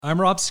I'm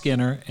Rob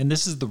Skinner, and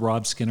this is the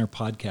Rob Skinner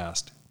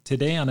Podcast.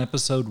 Today on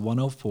episode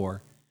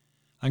 104,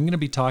 I'm going to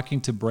be talking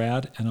to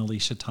Brad and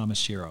Alisha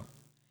Tamashiro.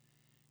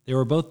 They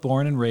were both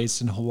born and raised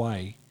in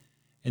Hawaii,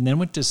 and then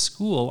went to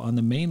school on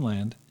the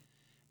mainland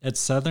at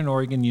Southern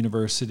Oregon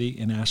University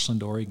in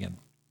Ashland, Oregon.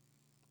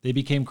 They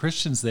became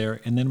Christians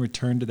there and then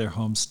returned to their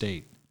home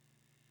state.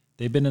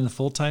 They've been in the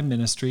full-time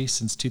ministry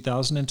since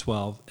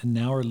 2012 and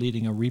now are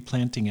leading a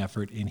replanting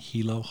effort in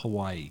Hilo,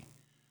 Hawaii.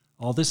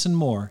 All this and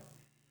more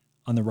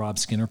on the Rob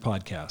Skinner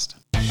Podcast.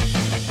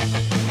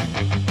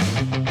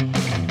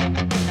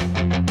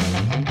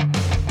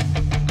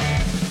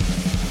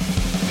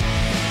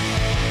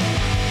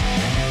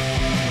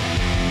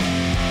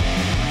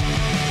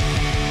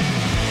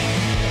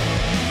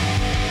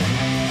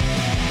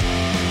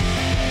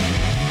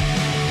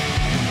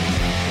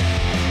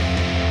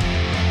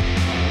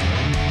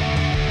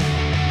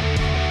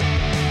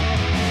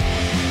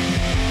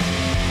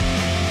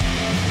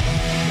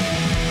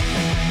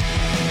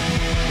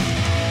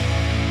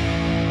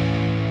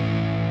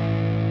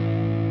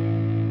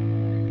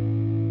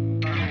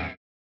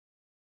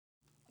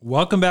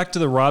 Welcome back to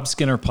the Rob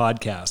Skinner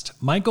Podcast.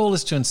 My goal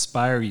is to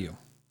inspire you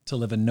to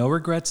live a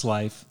no-regrets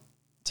life,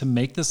 to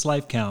make this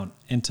life count,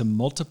 and to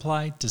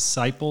multiply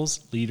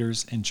disciples,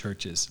 leaders, and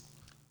churches.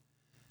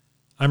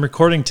 I'm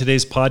recording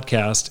today's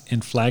podcast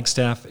in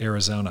Flagstaff,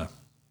 Arizona.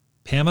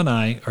 Pam and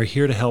I are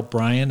here to help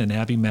Brian and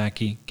Abby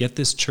Mackey get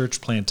this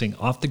church planting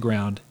off the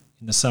ground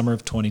in the summer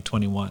of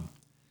 2021.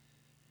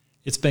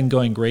 It's been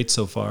going great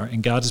so far,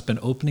 and God has been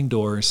opening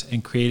doors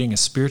and creating a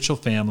spiritual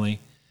family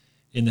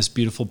in this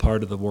beautiful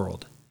part of the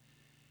world.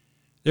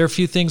 There are a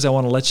few things I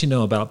want to let you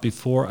know about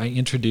before I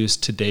introduce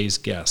today's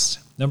guest.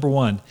 Number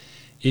one,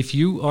 if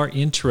you are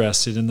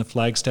interested in the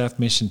Flagstaff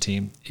mission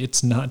team,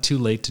 it's not too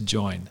late to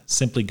join.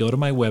 Simply go to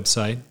my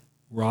website,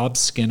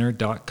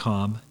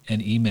 robskinner.com,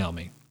 and email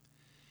me.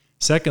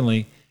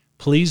 Secondly,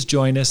 please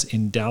join us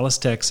in Dallas,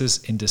 Texas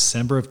in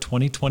December of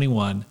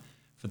 2021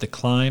 for the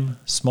Climb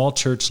Small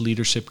Church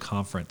Leadership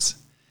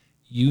Conference.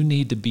 You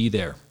need to be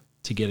there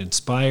to get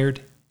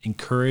inspired,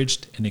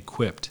 encouraged, and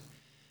equipped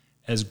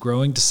as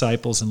growing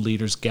disciples and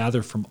leaders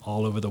gather from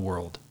all over the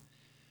world.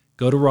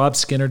 Go to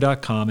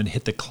robskinner.com and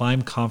hit the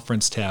Climb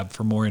Conference tab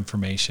for more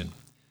information.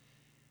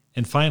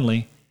 And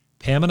finally,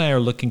 Pam and I are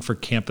looking for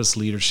campus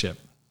leadership.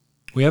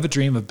 We have a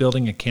dream of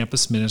building a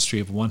campus ministry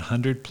of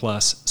 100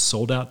 plus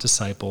sold-out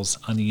disciples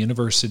on the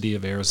University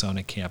of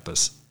Arizona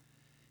campus.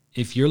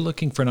 If you're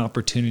looking for an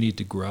opportunity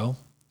to grow,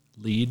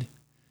 lead,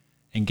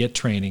 and get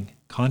training,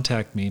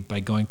 contact me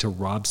by going to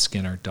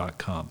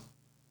robskinner.com.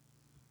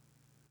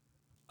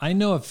 I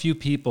know a few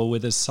people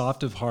with as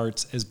soft of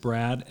hearts as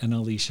Brad and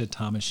Alisha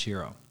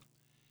Tamashiro.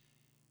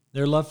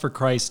 Their love for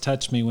Christ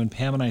touched me when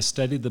Pam and I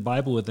studied the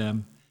Bible with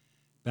them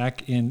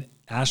back in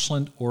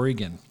Ashland,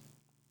 Oregon.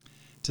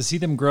 To see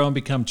them grow and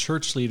become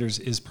church leaders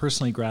is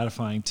personally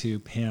gratifying to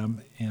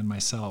Pam and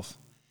myself.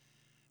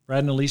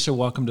 Brad and Alisha,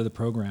 welcome to the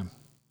program.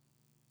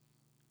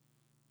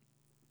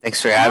 Thanks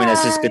for having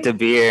us. It's good to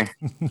be here.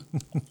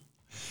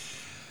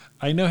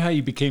 I know how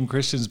you became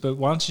Christians, but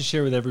why don't you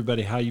share with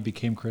everybody how you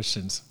became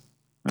Christians?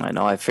 I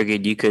know. I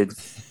figured you could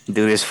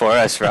do this for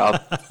us,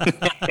 Rob.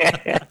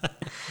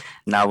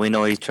 Now we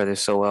know each other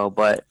so well.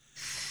 But,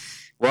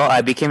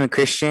 I became a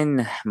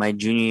Christian my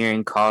junior year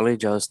in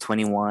college. I was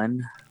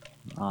 21.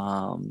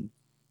 I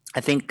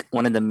think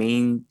one of the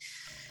main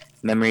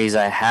memories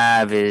I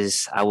have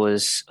is I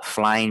was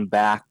flying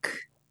back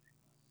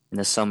in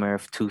the summer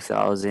of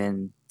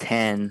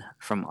 2010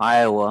 from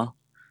Iowa,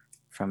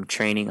 from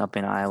training up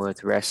in Iowa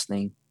with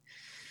wrestling.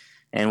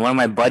 And one of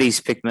my buddies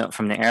picked me up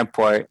from the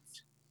airport,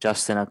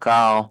 Justin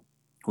Akau,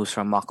 who's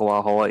from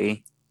Makawa,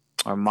 Hawaii,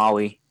 or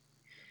Maui.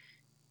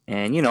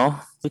 And,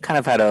 we kind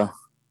of had a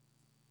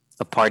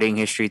partying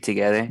history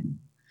together.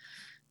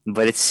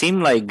 But it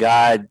seemed like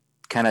God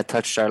kind of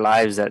touched our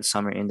lives that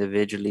summer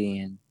individually.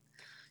 And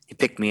he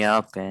picked me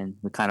up and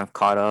we kind of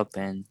caught up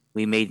and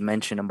we made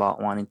mention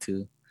about wanting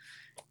to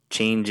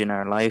change in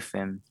our life.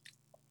 And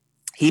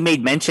he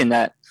made mention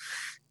that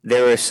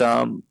there were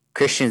some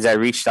Christians that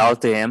reached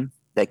out to him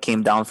that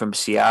came down from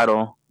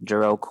Seattle,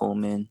 Jarrell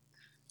Coleman,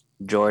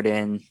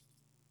 Jordan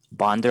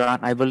Bondurant,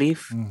 I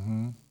believe.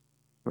 Mm-hmm.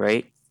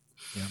 Right?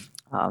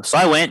 Yeah. So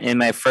I went in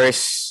my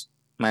first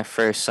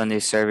Sunday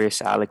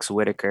service. Alex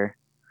Whitaker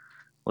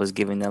was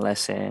giving the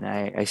lesson.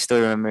 I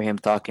still remember him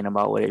talking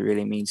about what it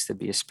really means to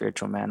be a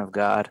spiritual man of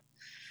God.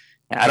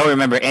 And I don't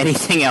remember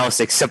anything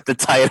else except the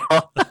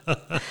title.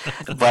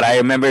 But I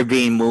remember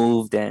being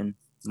moved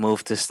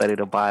to study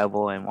the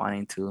Bible and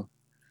wanting to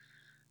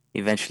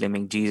eventually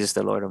make Jesus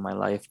the Lord of my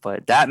life.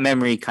 But that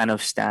memory kind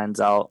of stands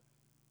out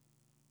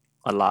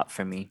a lot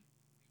for me.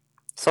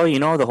 So,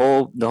 the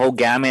whole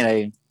gamut,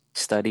 I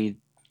studied,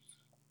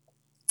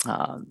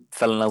 fell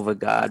in love with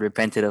God,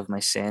 repented of my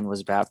sin,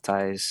 was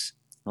baptized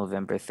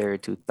November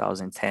 3rd,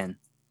 2010.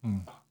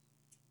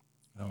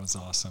 That was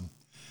awesome.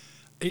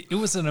 It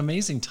was an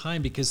amazing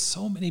time because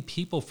so many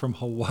people from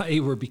Hawaii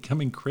were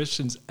becoming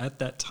Christians at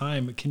that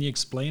time. Can you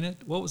explain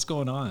it? What was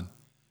going on?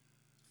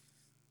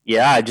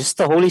 Yeah, just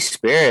the Holy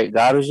Spirit.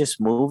 God was just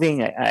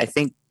moving. I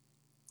think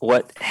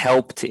what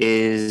helped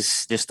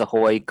is just the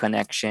Hawaii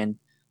connection,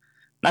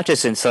 not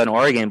just in Southern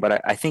Oregon,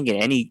 but I think in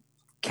any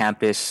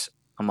campus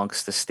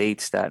amongst the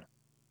states that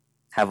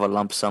have a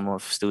lump sum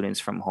of students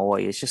from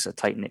Hawaii. It's just a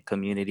tight knit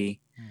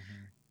community.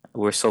 Mm-hmm.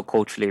 We're so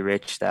culturally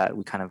rich that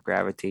we kind of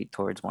gravitate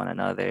towards one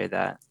another,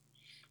 that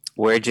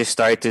where it just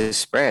started to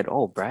spread.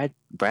 Oh, Brad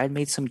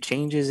made some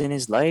changes in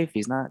his life.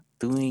 He's not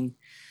doing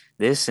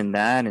this and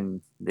that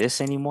and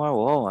this anymore.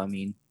 Whoa, I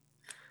mean,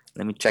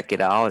 let me check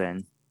it out.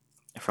 And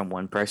from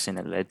one person,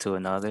 it led to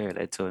another, it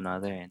led to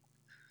another, and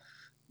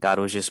God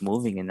was just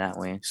moving in that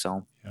way.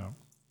 So Yeah.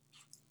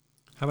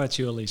 How about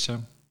you,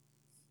 Alicia?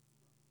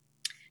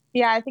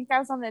 Yeah, I think I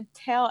was on the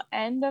tail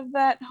end of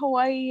that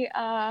Hawaii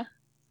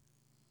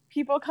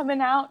people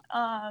coming out.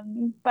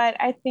 But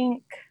I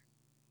think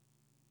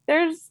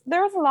there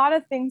was a lot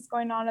of things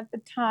going on at the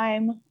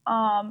time.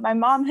 My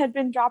mom had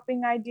been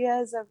dropping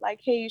ideas of like,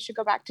 hey, you should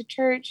go back to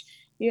church.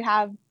 You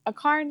have a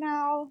car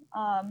now.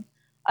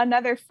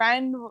 Another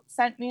friend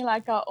sent me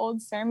like an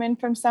old sermon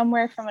from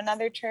somewhere from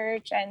another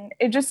church, and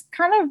it just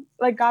kind of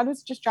like God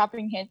was just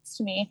dropping hints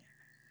to me.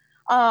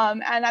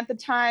 And at the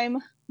time,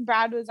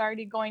 Brad was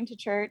already going to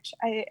church.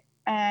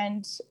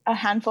 And a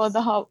handful of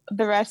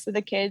the rest of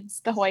the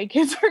kids, the Hawaii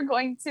kids, were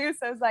going too.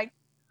 So it was like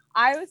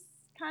I was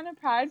kind of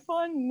prideful,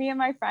 and me and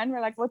my friend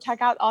were like, we'll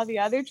check out all the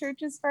other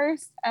churches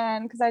first,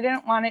 and because I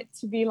didn't want it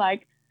to be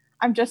like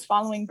I'm just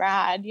following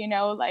Brad,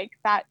 like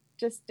that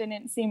just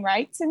didn't seem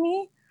right to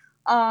me.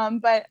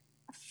 But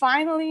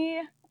finally,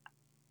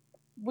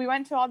 we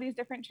went to all these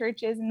different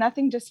churches, and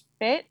nothing just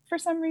fit for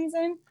some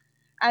reason.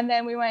 And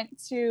then we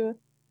went to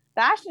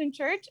the Ashland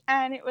church,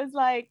 and it was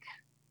like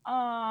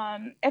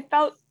it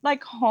felt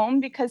like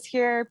home, because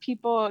here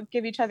people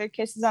give each other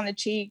kisses on the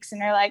cheeks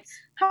and they're like,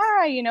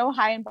 hi,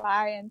 hi and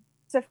bye. And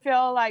to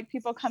feel like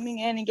people coming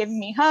in and giving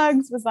me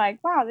hugs was like,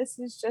 wow, this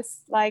is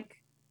just like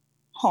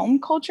home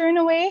culture in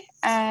a way.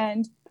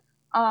 And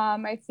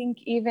I think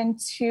even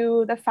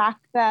to the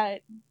fact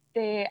that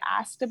they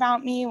asked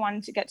about me,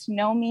 wanted to get to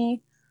know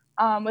me,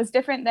 was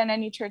different than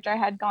any church I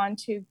had gone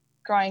to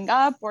growing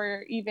up,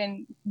 or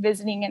even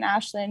visiting in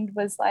Ashland.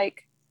 Was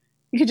like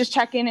you could just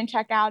check in and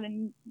check out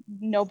and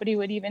nobody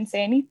would even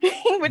say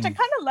anything, which I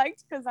kind of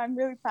liked because I'm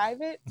really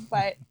private.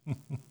 But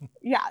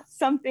yeah,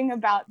 something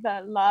about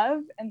the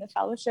love and the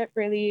fellowship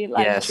really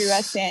drew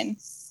us in.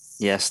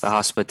 Yes, the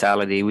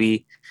hospitality.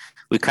 We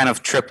kind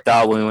of tripped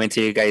out when we went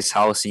to your guys'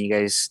 house and you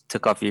guys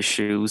took off your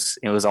shoes.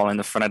 It was all in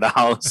the front of the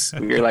house.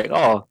 We were like,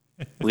 oh,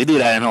 we do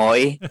that in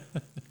Hawaii.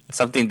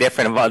 Something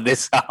different about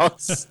this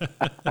house.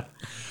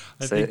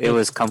 So it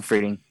was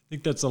comforting. I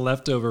think that's a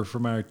leftover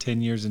from our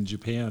 10 years in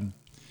Japan.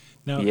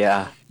 Now,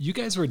 yeah, you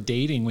guys were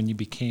dating when you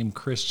became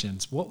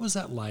Christians. What was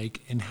that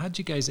like, and how'd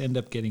you guys end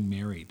up getting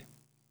married?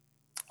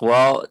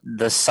 Well,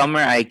 the summer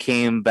I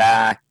came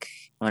back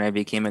when I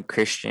became a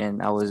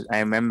Christian, I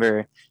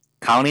remember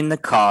counting the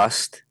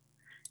cost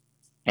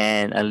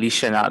and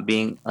Alisha not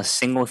being a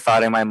single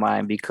thought in my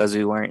mind, because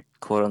we weren't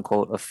quote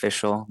unquote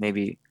official,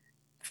 maybe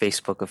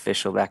Facebook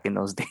official back in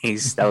those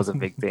days. That was a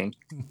big thing.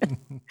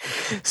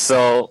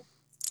 So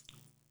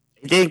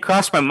it didn't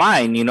cross my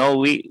mind.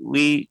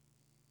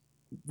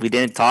 We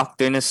didn't talk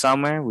during the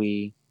summer.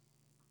 We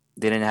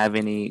didn't have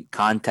any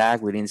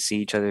contact. We didn't see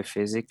each other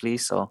physically.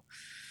 So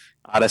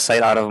out of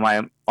sight, out of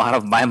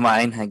my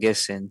mind, I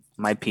guess, in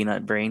my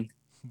peanut brain.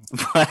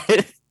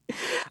 But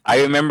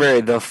I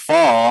remember the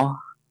fall,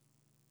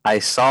 I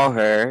saw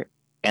her,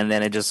 and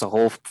then a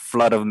whole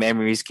flood of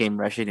memories came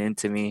rushing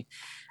into me.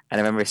 And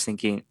I remember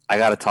thinking, I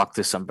got to talk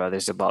to some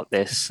brothers about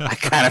this. I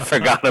kind of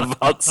forgot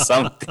about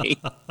something.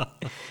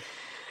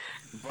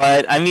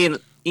 But I mean,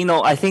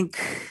 I think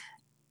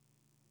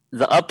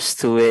the ups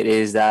to it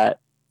is that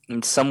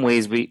in some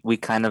ways we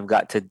kind of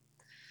got to,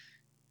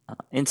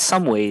 in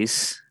some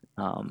ways,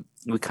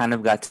 we kind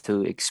of got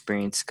to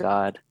experience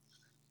God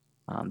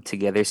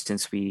together,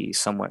 since we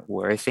somewhat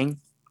were a thing.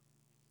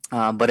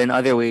 But in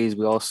other ways,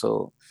 we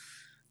also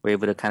were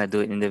able to kind of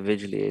do it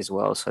individually as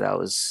well. So that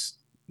was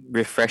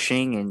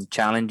refreshing and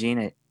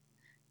challenging,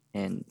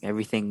 and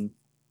everything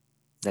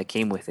that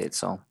came with it.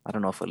 So I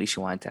don't know if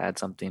Alicia wanted to add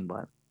something,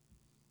 but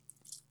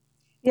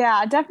yeah,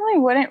 I definitely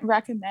wouldn't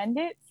recommend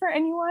it for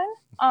anyone.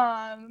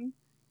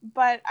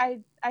 But I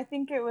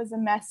think it was a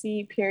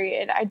messy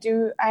period. I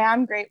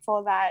am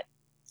grateful that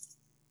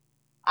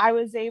I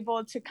was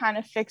able to kind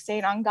of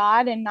fixate on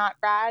God and not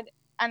Brad.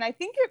 And I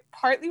think it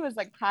partly was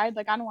like pride.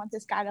 Like, I don't want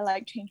this guy to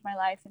like change my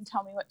life and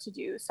tell me what to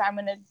do. So I'm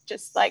going to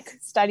just like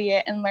study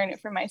it and learn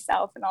it for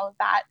myself and all of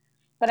that.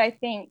 But I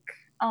think,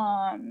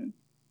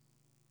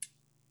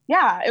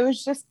 yeah, it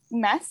was just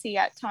messy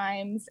at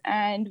times.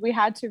 And we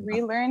had to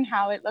relearn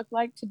how it looked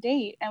like to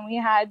date. And we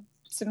had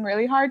some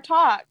really hard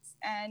talks.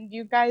 And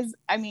you guys,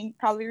 I mean,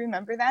 probably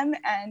remember them.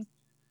 And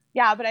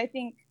yeah, but I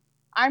think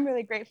I'm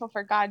really grateful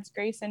for God's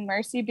grace and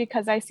mercy,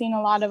 because I've seen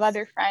a lot of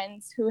other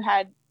friends who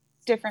had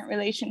different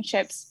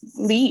relationships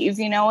leave,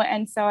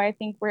 and so I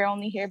think we're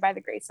only here by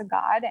the grace of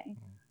God, and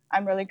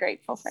I'm really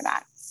grateful for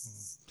that.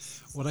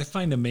 What I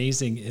find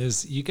amazing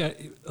is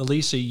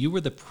Alisha, you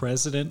were the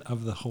president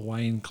of the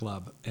Hawaiian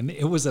Club, and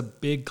it was a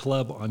big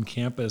club on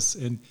campus.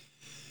 And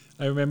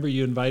I remember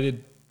you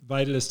invited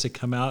us to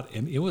come out,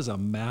 and it was a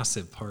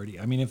massive party.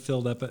 I mean, it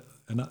filled up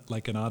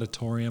like an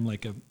auditorium,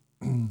 like a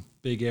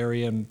big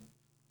area, and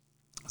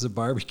it was a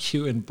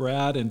barbecue. And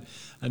Brad and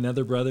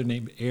another brother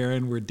named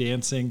Aaron were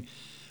dancing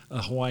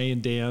a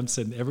Hawaiian dance,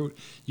 and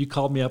you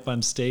called me up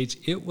on stage.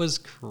 It was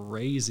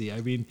crazy. I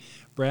mean,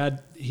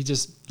 Brad, he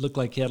just looked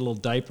like he had a little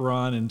diaper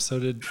on, and so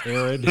did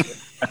Aaron.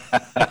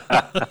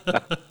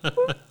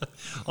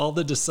 All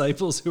the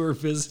disciples who were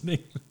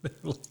visiting, they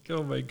were like,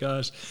 oh my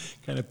gosh,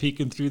 kind of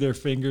peeking through their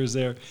fingers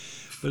there.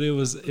 But it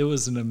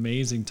was an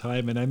amazing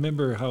time. And I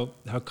remember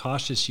how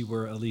cautious you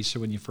were, Alisha,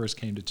 when you first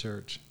came to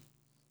church.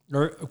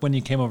 Or when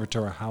you came over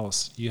to our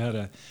house. You had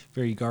a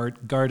very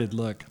guarded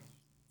look.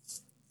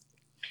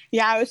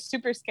 Yeah, I was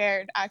super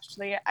scared,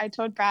 actually. I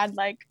told Brad,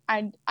 like,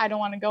 I don't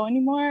want to go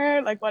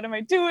anymore. Like, what am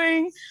I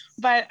doing?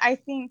 But I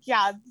think,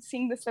 yeah,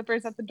 seeing the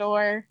slippers at the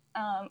door.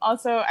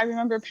 Also, I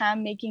remember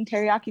Pam making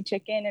teriyaki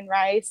chicken and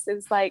rice. It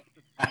was, like,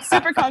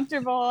 super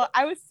comfortable.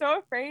 I was so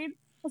afraid.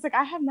 I was like,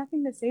 I have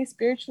nothing to say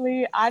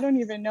spiritually. I don't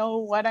even know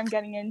what I'm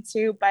getting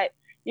into. But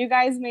you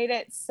guys made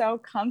it so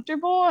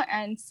comfortable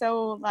and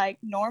so, like,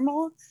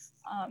 normal.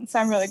 So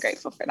I'm really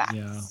grateful for that.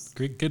 Yeah,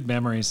 good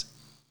memories.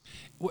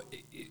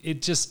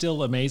 It just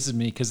still amazes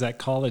me because that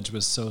college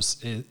was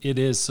it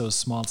is so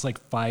small. It's like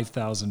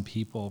 5,000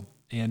 people,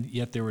 and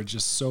yet there were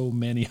just so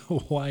many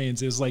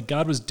Hawaiians. It was like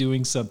God was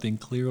doing something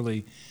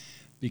clearly,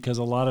 because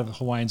a lot of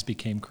Hawaiians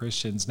became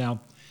Christians.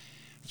 Now,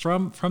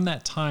 from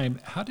that time,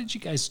 how did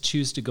you guys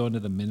choose to go into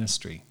the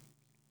ministry?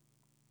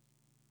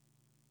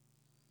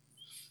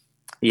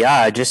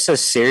 Yeah, just a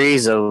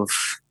series of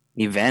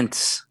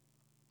events.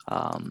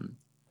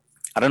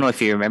 I don't know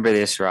if you remember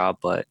this, Rob,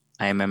 but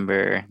I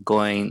remember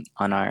going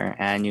on our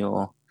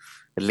annual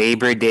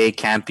Labor Day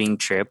camping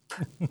trip,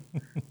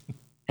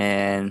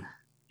 and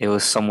it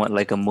was somewhat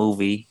like a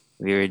movie.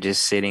 We were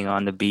just sitting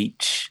on the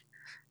beach,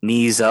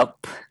 knees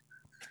up,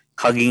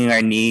 hugging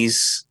our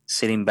knees,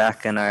 sitting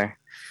back on our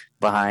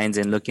behinds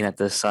and looking at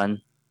the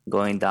sun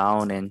going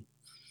down, and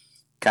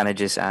kind of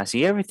just asked,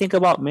 you ever think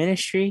about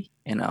ministry?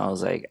 And I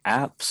was like,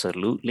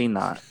 absolutely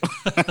not.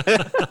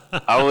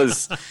 I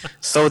was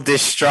so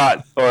distraught,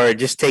 or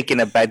just taken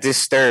aback,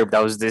 disturbed.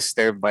 I was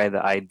disturbed by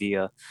the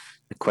idea,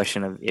 the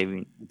question of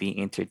even being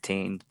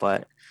entertained.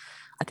 But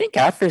I think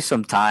after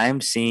some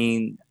time,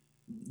 seeing,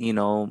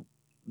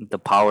 the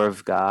power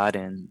of God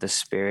and the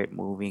Spirit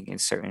moving in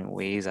certain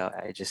ways,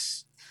 I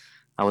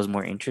was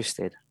more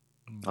interested.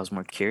 I was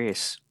more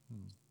curious.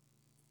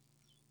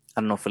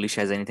 I don't know if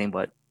Felicia has anything,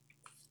 but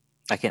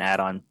I can add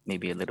on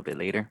maybe a little bit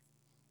later.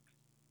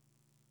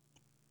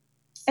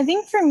 I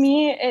think for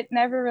me, it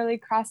never really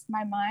crossed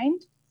my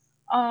mind.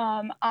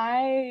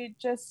 I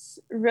just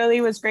really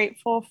was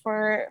grateful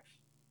for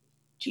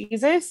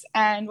Jesus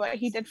and what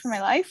he did for my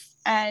life,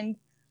 and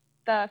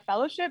the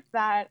fellowship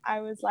that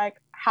I was like,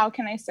 how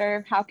can I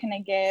serve? How can I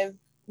give?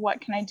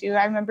 What can I do?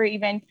 I remember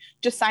even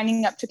just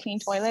signing up to clean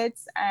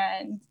toilets,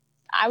 and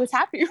I was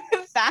happy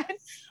with that.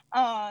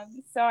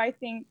 So I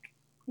think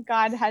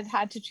God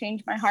had to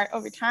change my heart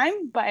over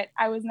time, but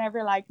I was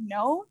never like,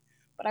 no.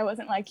 But I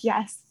wasn't like,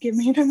 yes, give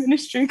me the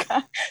ministry,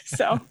 God.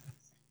 So,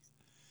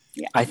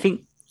 yeah. I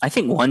think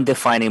one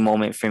defining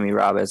moment for me,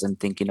 Rob, as I'm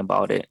thinking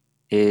about it,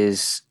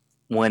 is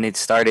when it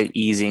started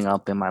easing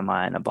up in my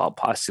mind about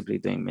possibly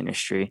doing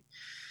ministry.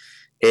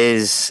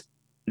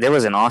 There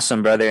was an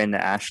awesome brother in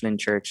the Ashland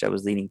church that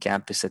was leading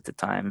campus at the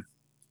time,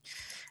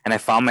 and I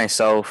found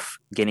myself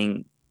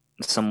getting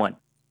somewhat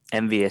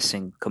envious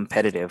and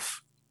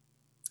competitive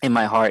in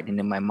my heart and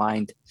in my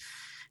mind,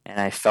 and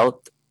I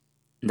felt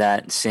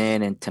that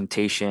sin and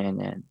temptation,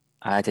 and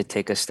I had to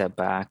take a step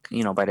back,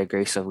 by the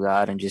grace of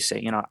God, and just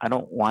say, I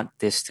don't want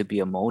this to be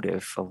a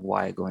motive of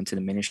why I go into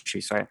the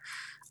ministry. So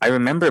I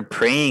remember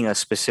praying a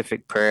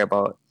specific prayer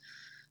about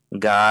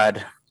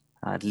God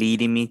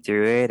leading me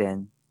through it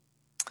and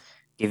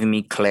giving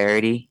me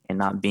clarity and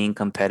not being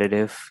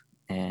competitive.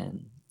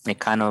 And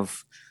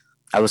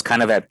I was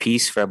kind of at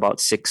peace for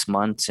about 6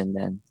 months. And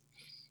then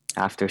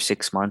after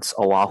 6 months,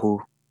 Oahu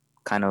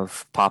kind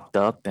of popped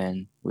up,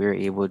 and we were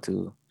able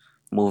to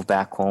move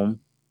back home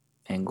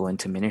and go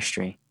into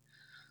ministry.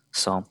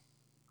 So,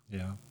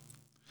 yeah.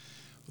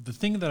 The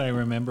thing that I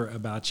remember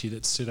about you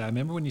that stood out, I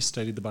remember when you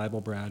studied the Bible,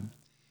 Brad,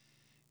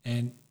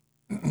 and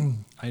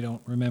I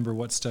don't remember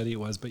what study it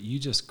was, but you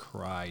just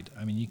cried.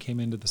 I mean, you came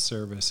into the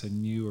service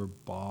and you were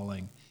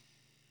bawling.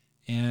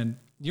 And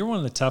you're one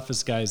of the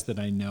toughest guys that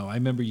I know. I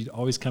remember you'd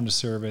always come to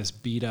service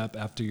beat up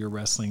after your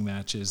wrestling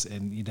matches,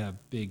 and you'd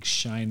have big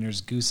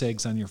shiners, goose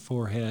eggs on your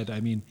forehead. I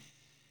mean,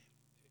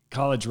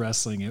 college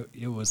wrestling,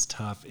 it was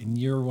tough, and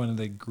you're one of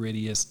the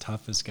grittiest,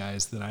 toughest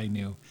guys that I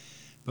knew.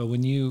 But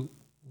when you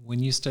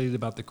studied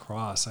about the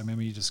cross, I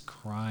remember you just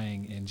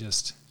crying, and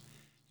just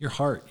your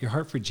heart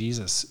for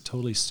Jesus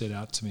totally stood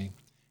out to me.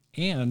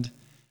 And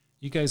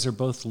you guys are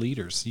both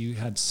leaders. You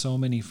had so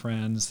many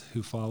friends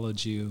who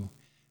followed you.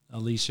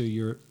 Alisha,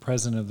 you're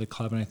president of the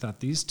club, and I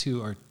thought these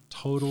two are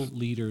total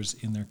leaders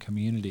in their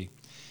community.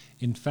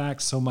 In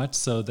fact, so much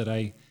so that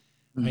I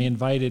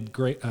invited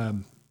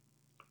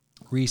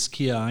Reese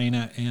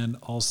Kiaina and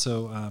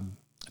also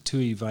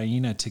Tui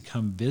Vaina to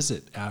come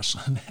visit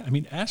Ashland. I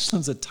mean,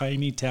 Ashland's a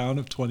tiny town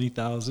of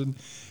 20,000.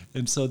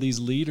 And so these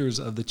leaders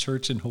of the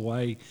church in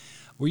Hawaii,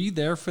 were you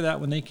there for that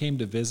when they came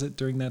to visit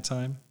during that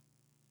time?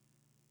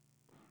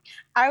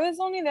 I was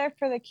only there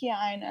for the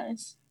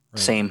Kiainas. Right.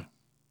 Same.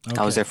 Okay.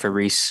 I was there for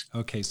Reese.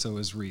 Okay, so it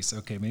was Reese.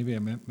 Okay, maybe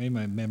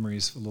my memory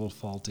is a little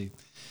faulty.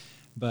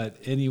 But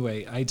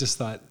anyway, I just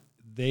thought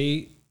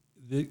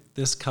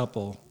this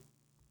couple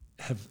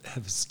have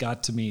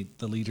got to meet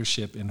the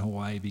leadership in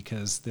Hawaii,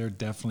 because they're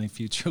definitely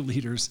future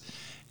leaders.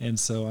 And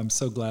so I'm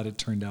so glad it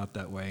turned out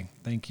that way.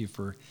 Thank you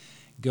for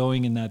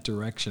going in that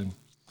direction.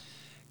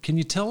 Can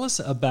you tell us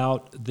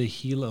about the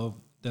Hilo,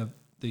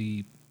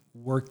 the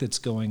work that's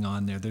going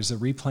on there? There's a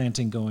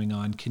replanting going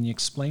on. Can you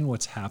explain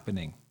what's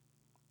happening?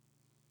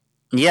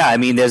 Yeah, I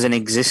mean, there's an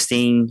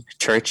existing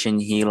church in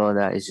Hilo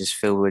that is just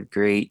filled with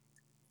great,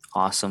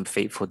 awesome,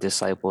 faithful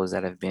disciples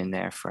that have been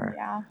there for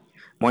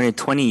more than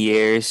 20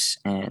 years.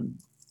 And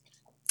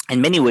in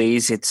many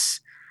ways,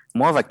 it's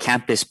more of a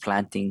campus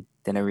planting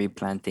than a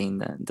replanting.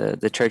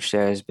 The church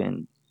there has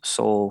been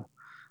so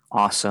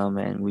awesome,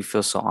 and we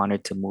feel so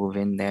honored to move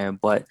in there.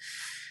 But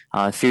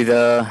through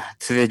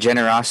the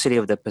generosity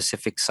of the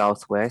Pacific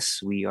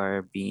Southwest,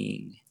 we're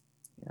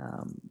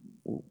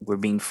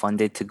being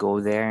funded to go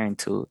there and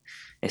to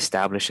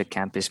establish a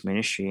campus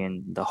ministry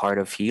in the heart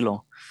of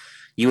Hilo.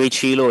 UH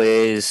Hilo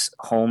is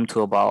home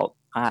to about,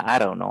 I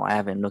don't know, I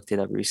haven't looked it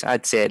up recently.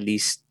 I'd say at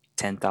least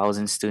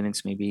 10,000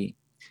 students, maybe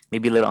a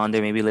little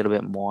under, maybe a little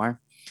bit more.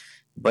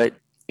 But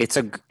it's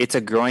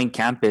a growing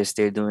campus.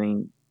 They're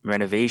doing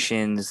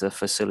renovations. The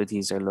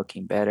facilities are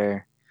looking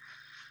better.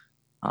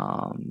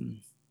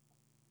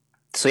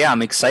 So yeah,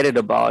 I'm excited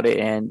about it,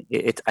 and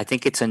I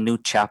think it's a new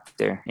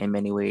chapter in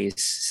many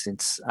ways,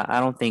 since I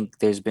don't think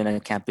there's been a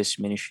campus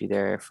ministry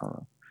there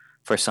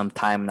for some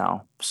time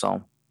now.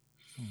 So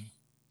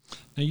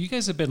now you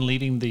guys have been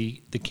leading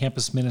the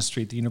campus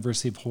ministry at the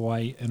University of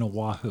Hawaii in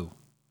Oahu,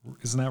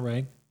 isn't that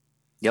right?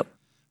 Yep.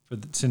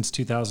 Since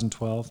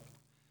 2012.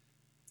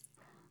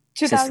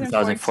 Since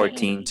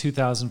 2014.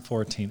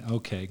 2014.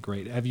 Okay,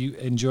 great. Have you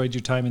enjoyed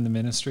your time in the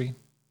ministry?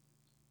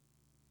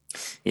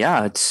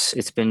 Yeah,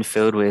 it's been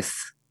filled with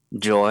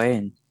joy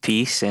and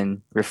peace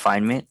and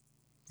refinement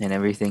and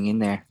everything in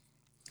there.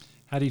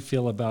 How do you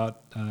feel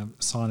about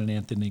Son and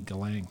Anthony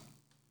Galang?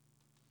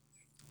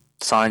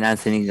 Son and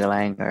Anthony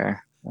Galang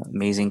are an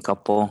amazing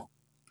couple.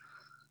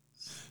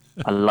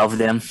 I love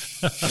them.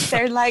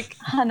 They're like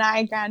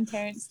Hanai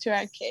grandparents to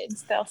our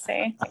kids, they'll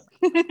say.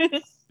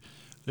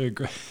 They're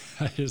great.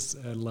 I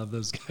love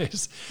those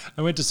guys.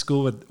 I went to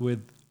school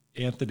with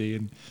Anthony,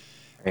 and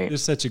they're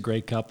such a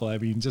great couple. I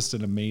mean, just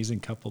an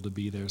amazing couple to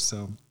be there.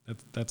 So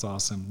that's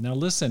awesome. Now,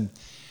 listen,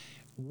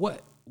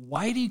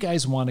 why do you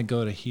guys want to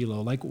go to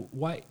Hilo? Like,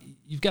 why?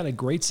 You've got a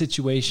great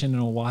situation in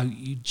Oahu.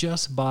 You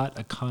just bought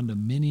a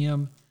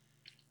condominium.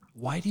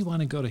 Why do you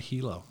want to go to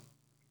Hilo?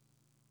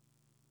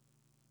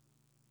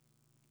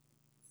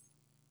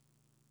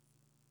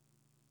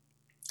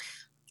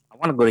 I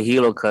want to go to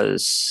Hilo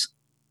because,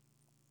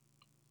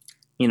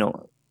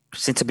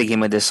 since I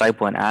became a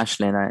disciple in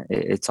Ashland,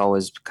 it's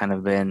always kind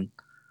of been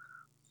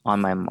on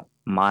my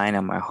mind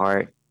and my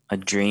heart, a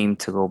dream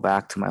to go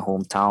back to my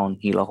hometown,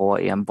 Hilo,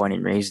 Hawaii. I'm born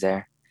and raised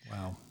there.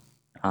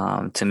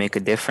 Wow. To make a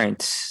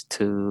difference,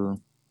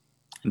 to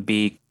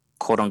be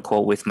quote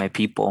unquote with my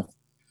people.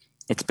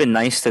 It's been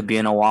nice to be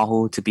in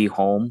Oahu, to be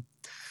home,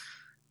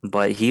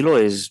 but Hilo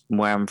is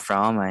where I'm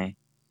from.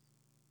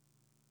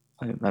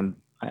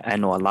 I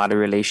know a lot of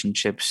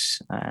relationships.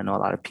 I know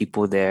a lot of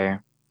people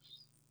there.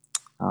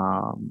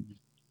 And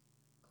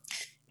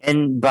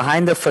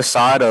behind the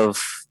facade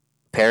of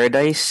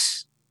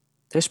paradise,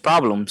 there's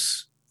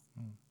problems.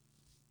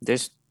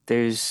 There's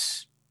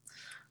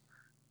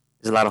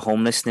a lot of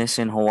homelessness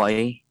in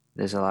Hawaii.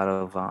 There's a lot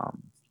of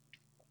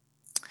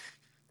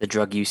the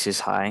drug use is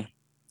high.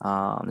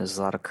 There's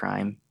a lot of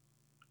crime,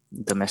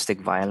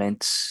 domestic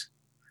violence.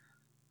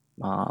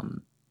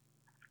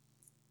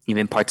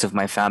 Even parts of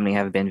my family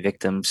have been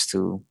victims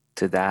to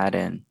that,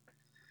 and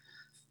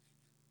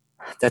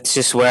that's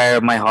just where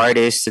my heart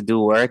is to do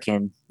work.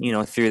 And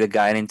through the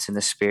guidance and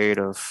the Spirit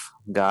of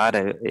God,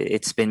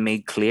 it's been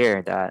made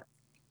clear that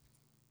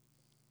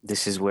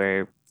this is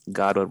where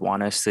God would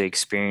want us to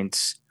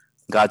experience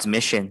God's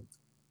mission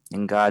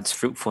and God's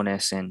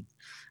fruitfulness and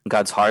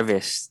God's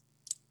harvest.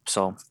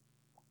 So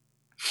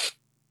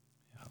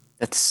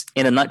that's,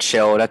 in a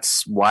nutshell,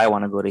 that's why I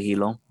want to go to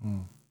Hilo.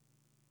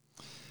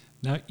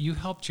 Now, you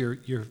helped your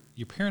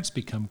parents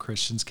become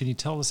Christians. Can you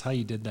tell us how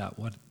you did that?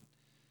 What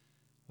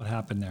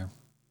happened there?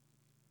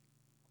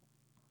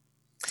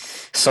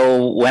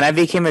 So when I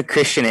became a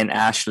Christian in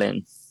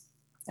Ashland,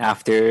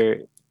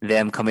 after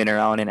them coming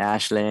around in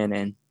Ashland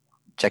and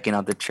checking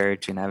out the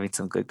church and having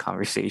some good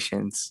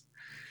conversations,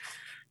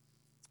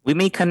 we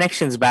made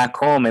connections back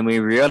home, and we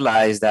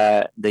realized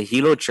that the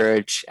Hilo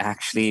church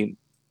actually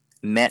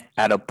met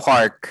at a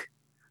park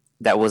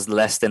that was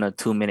less than a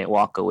 2-minute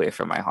walk away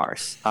from our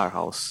house.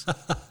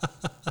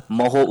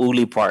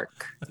 Moho'uli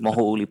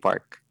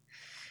Park.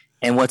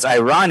 And what's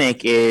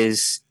ironic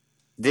is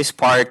this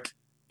park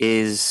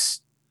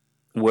is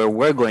where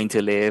we're going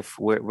to live.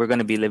 We're going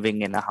to be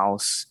living in a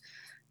house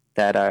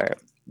that our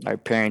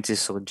parents is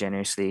so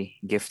generously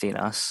gifting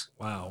us.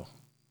 Wow.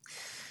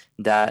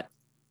 That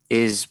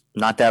is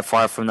not that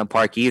far from the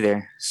park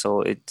either.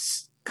 So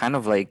it's kind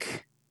of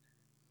like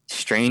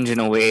strange in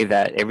a way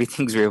that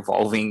everything's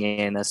revolving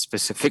in a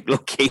specific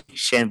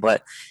location.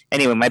 But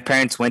anyway, my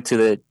parents went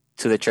to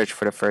the church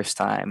for the first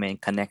time,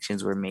 and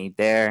connections were made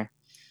there.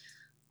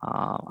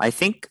 I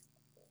think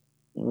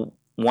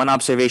one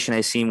observation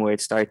I seen where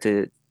it started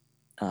to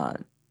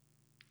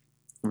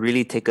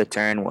really take a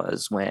turn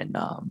was when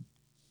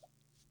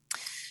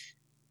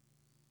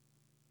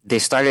they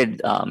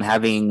started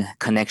having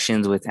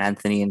connections with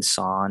Anthony and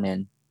Son,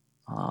 and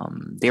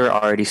they were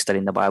already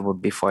studying the Bible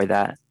before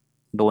that.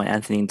 But when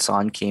Anthony and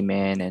Son came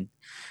in, and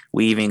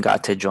we even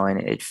got to join,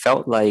 it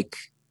felt like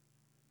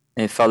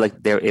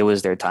it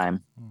was their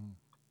time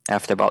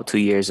after about 2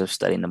 years of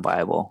studying the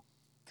Bible.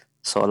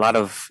 So a lot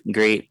of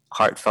great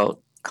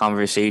heartfelt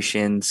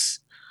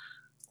conversations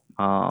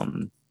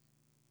and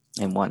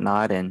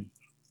whatnot. And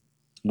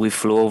we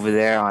flew over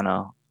there on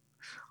a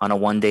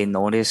 1-day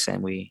notice,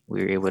 and we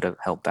were able to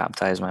help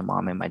baptize my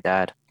mom and my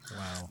dad.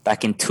 Wow.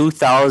 Back in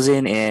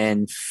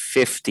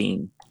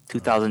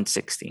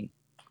 2016.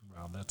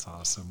 Wow, that's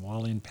awesome.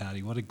 Wally and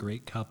Patty, what a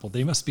great couple.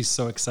 They must be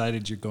so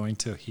excited you're going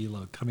to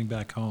Hilo, coming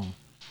back home.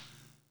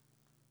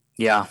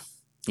 Yeah.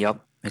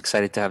 Yep.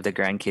 Excited to have the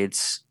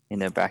grandkids in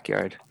their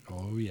backyard.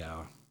 Oh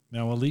yeah.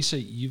 Now,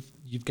 Alisha,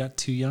 you've got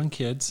 2 young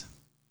kids,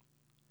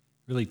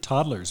 really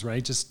toddlers,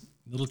 right? Just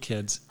little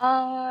kids.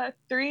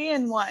 3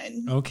 and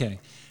 1. Okay.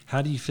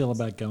 How do you feel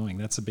about going?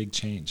 That's a big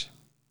change.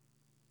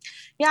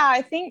 Yeah,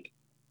 I think,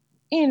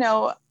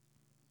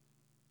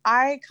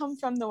 I come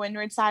from the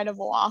windward side of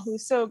Oahu,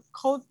 so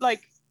cold,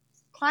 like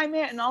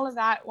climate and all of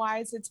that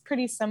wise, it's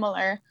pretty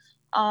similar.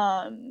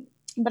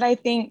 But I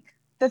think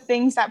the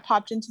things that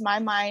popped into my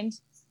mind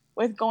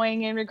with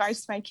going in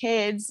regards to my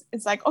kids,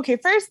 it's like, okay,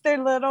 first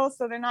they're little,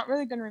 so they're not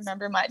really going to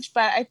remember much.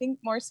 But I think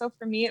more so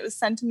for me, it was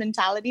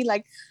sentimentality.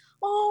 Like,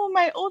 oh,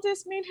 my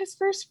oldest made his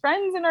first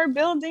friends in our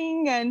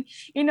building. And,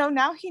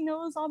 now he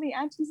knows all the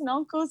aunties and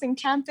uncles in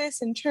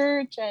campus and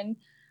church. And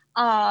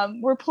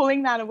we're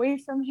pulling that away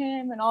from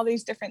him and all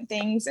these different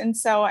things. And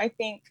so I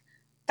think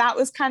that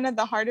was kind of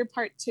the harder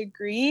part to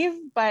grieve.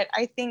 But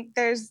I think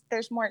there's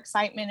more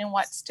excitement in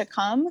what's to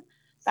come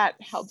that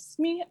helps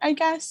me, I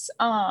guess.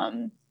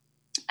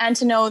 And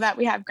to know that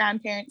we have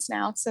grandparents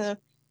now to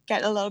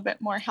get a little bit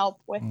more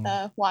help with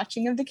the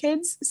watching of the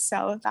kids.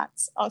 So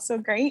that's also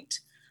great.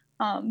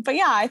 But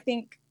yeah, I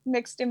think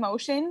mixed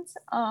emotions.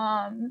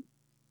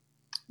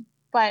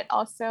 But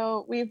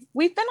also we've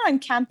been on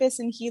campus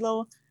in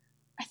Hilo,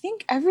 I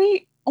think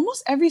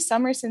almost every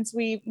summer since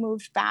we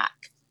moved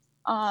back.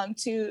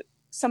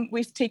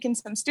 We've taken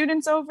some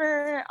students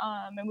over,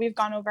 and we've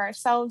gone over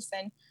ourselves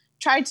and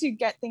tried to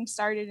get things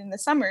started in the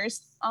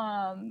summers.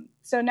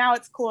 So now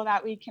it's cool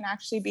that we can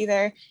actually be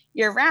there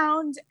year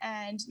round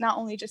and not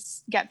only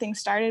just get things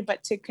started,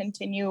 but to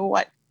continue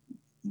what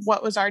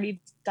was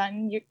already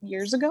done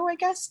years ago, I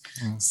guess.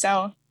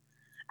 So,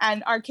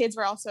 and our kids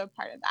were also a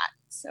part of that.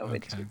 So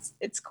okay.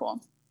 It's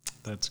cool.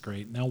 That's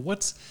great. Now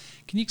what's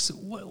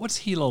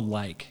Hilo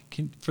like?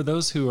 For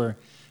those who are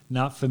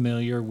not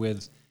familiar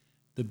with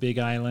the Big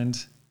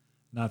Island,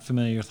 not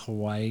familiar with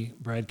Hawaii,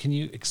 Brad, can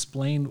you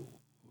explain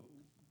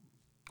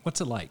what's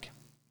it like?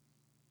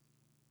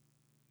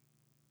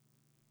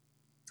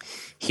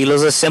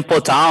 Hilo's a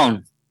simple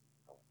town.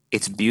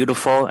 It's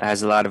beautiful. It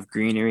has a lot of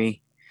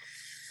greenery.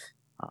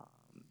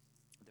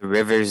 The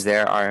rivers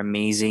there are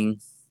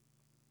amazing.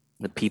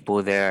 The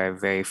people there are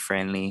very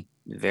friendly,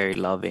 very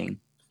loving.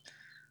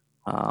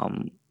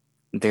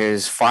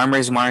 There's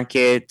farmers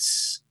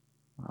markets.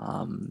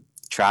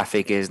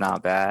 Traffic is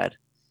not bad.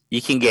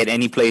 You can get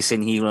any place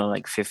in Hilo in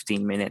like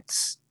 15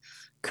 minutes,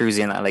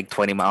 cruising at like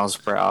 20 miles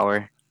per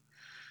hour.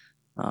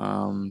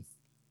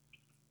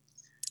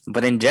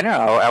 But in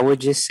general, I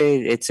would just say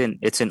it's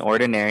an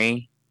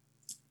ordinary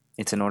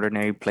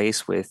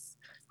place with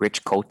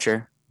rich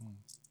culture,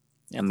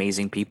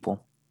 amazing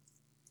people.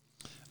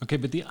 Okay,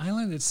 but the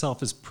island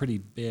itself is pretty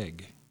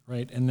big,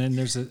 right? And then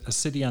there's a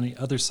city on the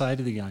other side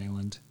of the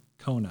island,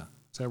 Kona.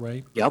 Is that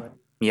right? Yep.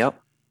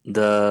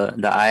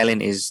 The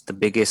island is the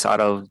biggest out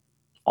of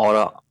all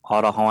the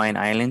Hawaiian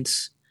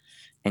islands,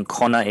 and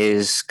Kona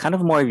is kind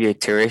of more of your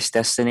tourist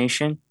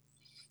destination.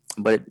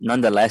 But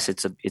nonetheless,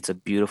 it's a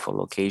beautiful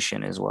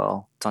location as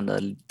well. It's on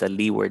the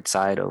leeward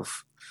side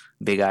of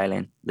Big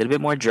Island. A little bit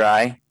more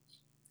dry,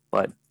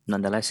 but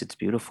nonetheless, it's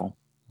beautiful.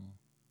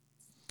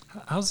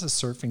 How's the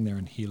surfing there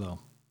in Hilo?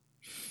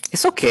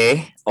 It's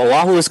okay.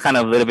 Oahu is kind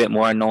of a little bit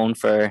more known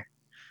for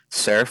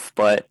surf,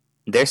 but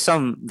there's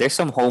some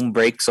home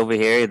breaks over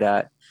here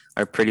that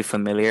are pretty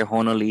familiar.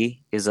 Honolulu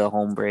is a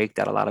home break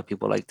that a lot of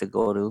people like to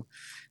go to.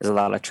 There's a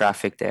lot of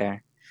traffic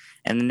there.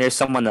 And then there's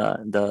some on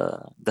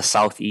the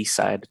southeast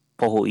side,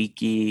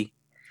 Pohoiki,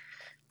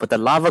 but the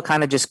lava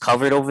kind of just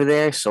covered over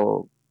there.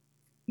 So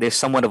there's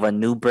somewhat of a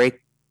new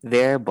break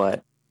there,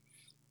 but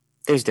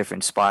there's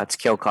different spots.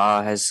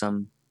 Kilka has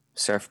some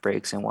surf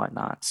breaks and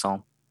whatnot.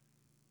 So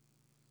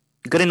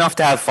good enough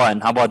to have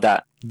fun. How about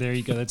that? There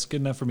you go. That's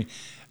good enough for me.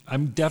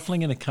 I'm definitely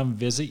going to come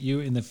visit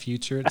you in the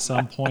future at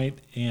some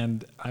point,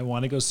 and I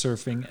want to go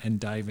surfing and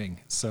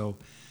diving. So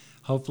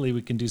hopefully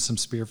we can do some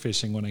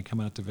spearfishing when I come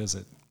out to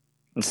visit.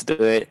 Let's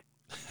do it.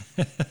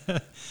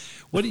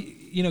 What do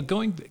you know,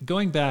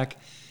 going back,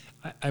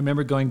 I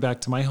remember going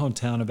back to my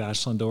hometown of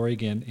Ashland,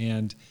 Oregon,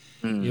 and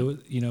it was,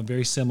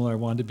 very similar. I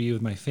wanted to be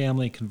with my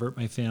family, convert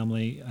my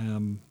family.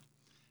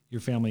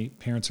 Your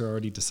parents are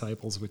already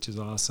disciples, which is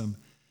awesome.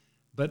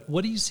 But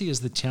what do you see as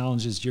the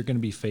challenges you're going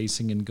to be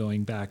facing in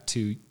going back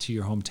to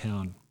your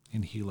hometown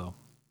in Hilo?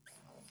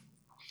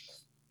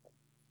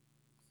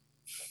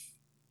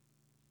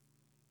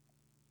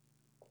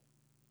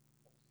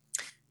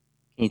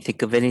 Can you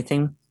think of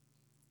anything?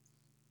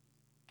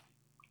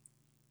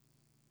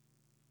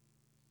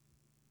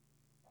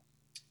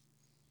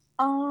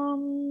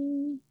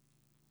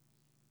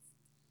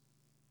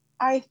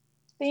 I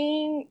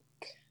think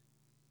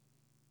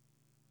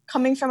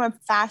coming from a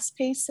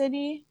fast-paced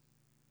city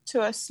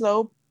to a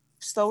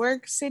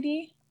slower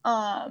city,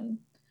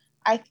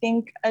 I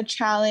think a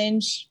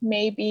challenge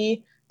may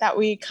be that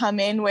we come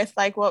in with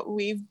like what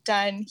we've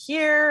done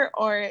here,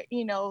 or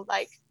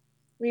like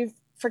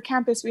for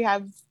campus we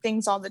have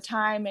things all the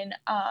time, and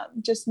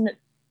just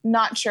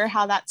not sure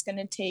how that's going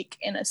to take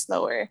in a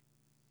slower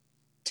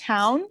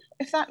town,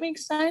 if that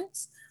makes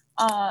sense.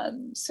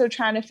 So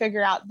trying to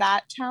figure out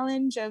that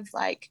challenge of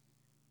like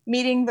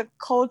meeting the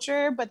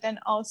culture, but then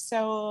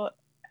also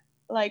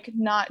like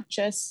not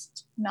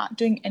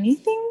doing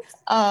anything,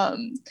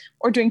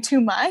 or doing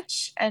too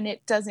much and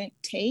it doesn't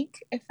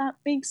take, if that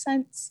makes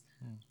sense.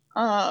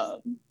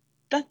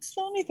 That's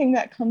the only thing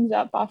that comes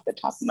up off the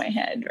top of my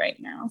head right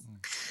now.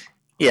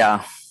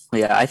 Yeah.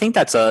 I think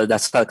that's a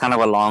kind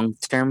of a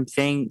long-term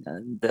thing.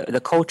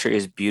 The culture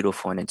is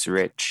beautiful and it's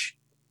rich.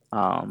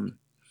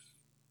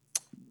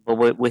 But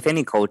with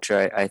any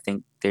culture, I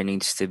think there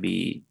needs to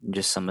be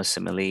just some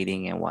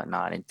assimilating and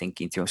whatnot, and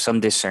thinking through some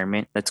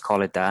discernment, let's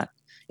call it that,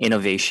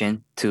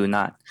 innovation, to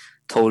not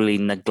totally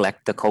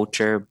neglect the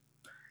culture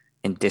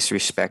and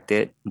disrespect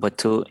it, but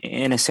to,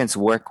 in a sense,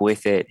 work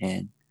with it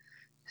and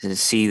to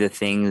see the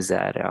things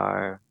that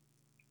are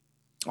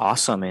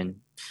awesome and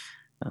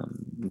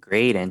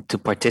great, and to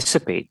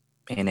participate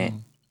in it,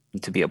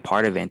 and to be a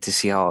part of it, and to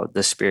see how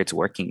the Spirit's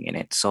working in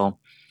it. So,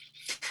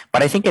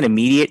 but I think an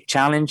immediate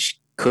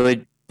challenge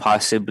could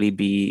possibly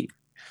be,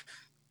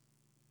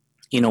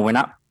 we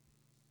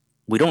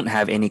don't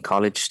have any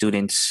college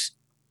students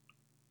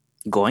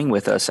going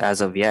with us as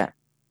of yet.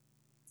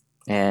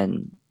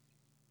 And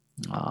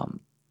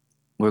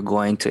we're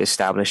going to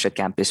establish a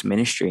campus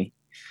ministry.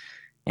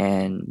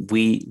 And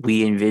we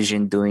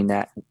envision doing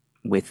that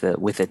with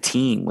a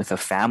team, with a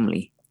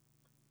family,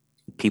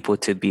 people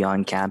to be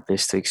on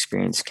campus, to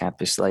experience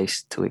campus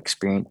life, to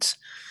experience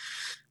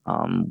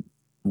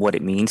what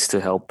it means to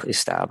help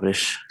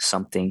establish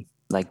something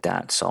like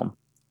that. So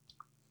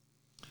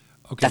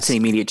that's an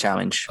immediate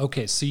challenge.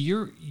 Okay, so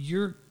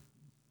you're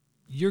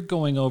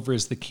going over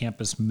as the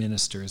campus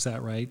minister, is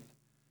that right?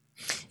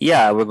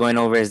 Yeah, we're going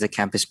over as the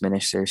campus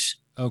ministers.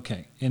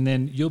 Okay, and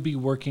then you'll be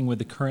working with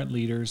the current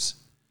leaders,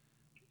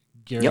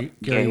 Gary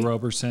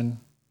Roberson.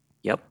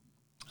 Yep.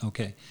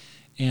 Okay,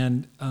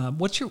 and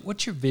what's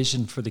your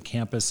vision for the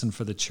campus and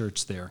for the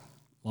church there,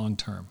 long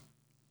term?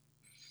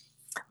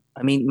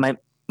 I mean,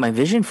 my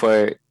vision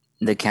for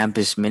the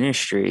campus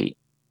ministry,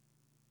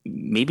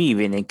 maybe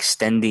even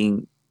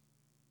extending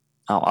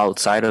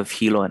outside of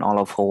Hilo and all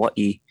of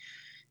Hawaii,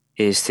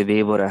 is to be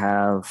able to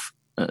have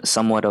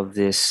somewhat of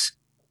this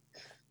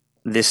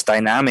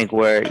dynamic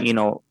where,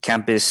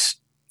 campus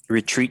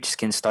retreats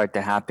can start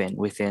to happen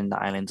within the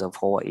islands of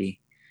Hawaii.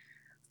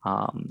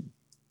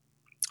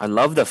 I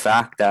love the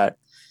fact that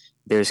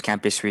there's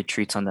campus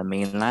retreats on the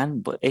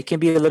mainland, but it can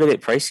be a little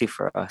bit pricey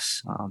for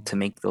us to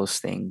make those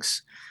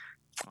things.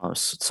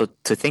 So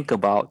to think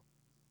about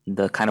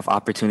the kind of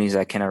opportunities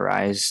that can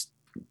arise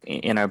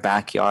in our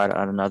backyard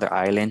on another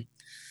island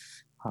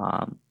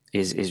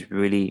is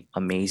really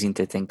amazing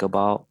to think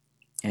about.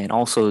 And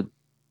also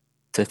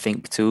to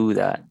think too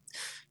that,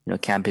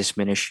 campus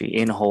ministry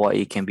in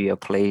Hawaii can be a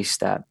place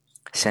that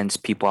sends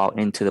people out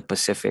into the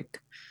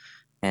Pacific,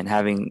 and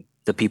having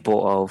the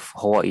people of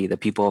Hawaii, the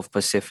people of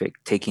Pacific,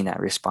 taking that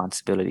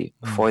responsibility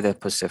for the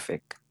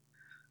Pacific.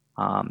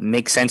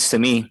 Makes sense to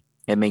me.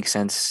 It makes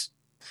sense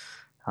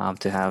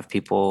to have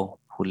people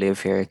who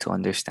live here to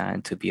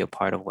understand, to be a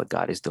part of what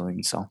God is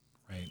doing. So,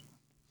 right.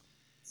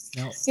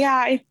 Now,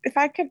 yeah, if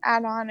I could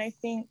add on, I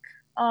think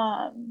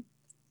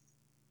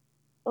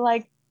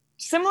like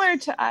similar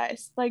to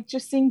us, like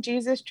just seeing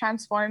Jesus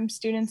transform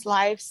students'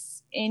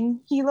 lives in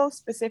Hilo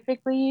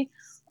specifically,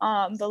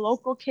 the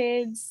local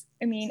kids,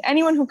 I mean,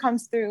 anyone who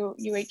comes through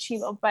UH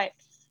Hilo, but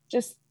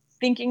just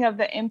thinking of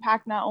the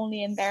impact not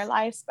only in their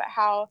lives, but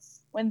how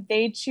when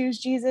they choose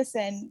Jesus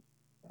and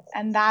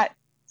that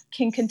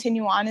can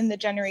continue on in the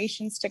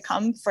generations to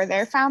come for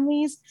their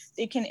families,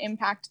 they can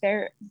impact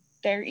their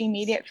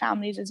immediate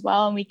families as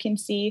well. And we can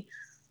see,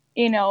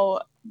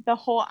 the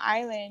whole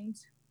island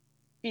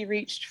be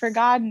reached for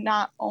God,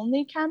 not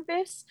only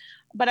campus,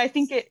 but I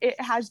think it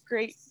has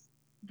great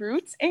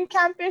roots in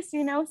campus,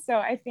 so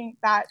I think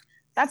that's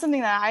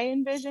something that I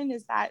envision,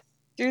 is that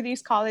through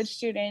these college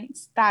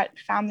students, that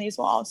families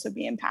will also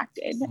be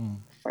impacted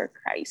for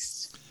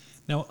Christ.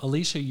 Now,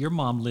 Alisha, your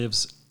mom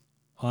lives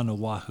on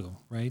Oahu,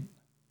 right?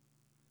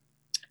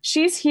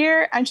 She's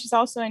here, and she's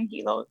also in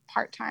Hilo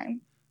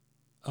part-time.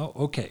 Oh,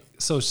 okay.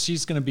 So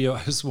she's going to be,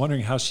 I was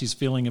wondering how she's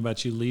feeling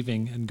about you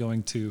leaving and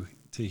going to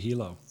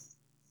Hilo.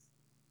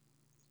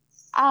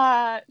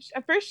 At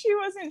first she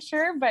wasn't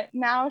sure, but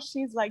now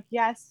she's like,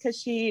 yes, because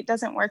she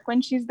doesn't work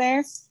when she's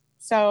there.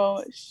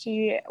 So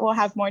she will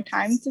have more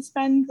time to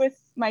spend with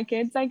my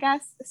kids, I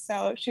guess.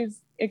 So she's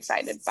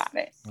excited about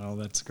it. Oh,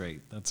 that's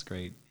great. That's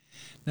great.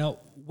 Now,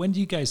 when do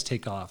you guys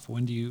take off?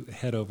 When do you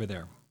head over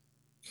there?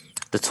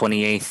 The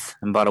 28th,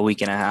 about a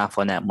week and a half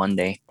on that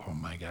Monday. Oh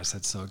my gosh,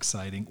 that's so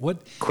exciting.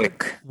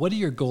 Quick. What are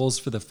your goals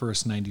for the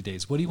first 90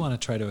 days? What do you want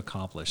to try to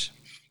accomplish?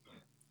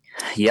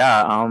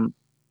 Yeah,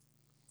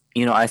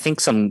 I think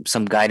some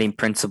guiding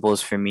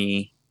principles for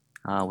me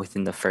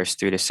within the first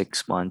 3 to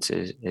 6 months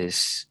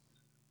is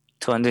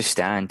to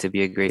understand, to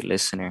be a great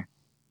listener,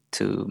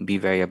 to be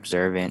very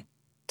observant,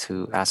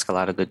 to ask a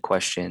lot of good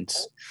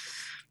questions.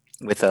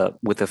 With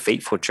a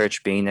faithful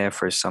church being there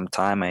for some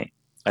time, I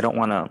don't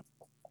want to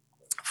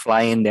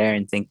fly in there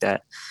and think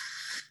that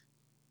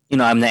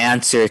I'm the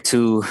answer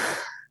to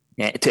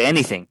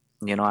anything.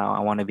 I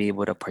want to be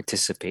able to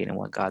participate in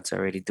what God's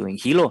already doing.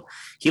 Hilo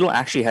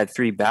actually had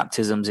 3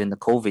 baptisms in the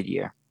COVID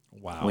year.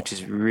 Wow. Which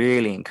is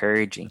really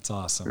encouraging. That's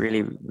awesome.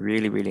 Really,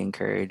 really, really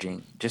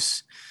encouraging.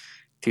 Just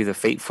through the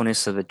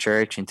faithfulness of the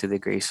church and to the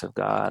grace of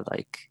God.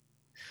 Like,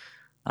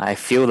 I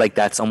feel like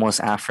that's almost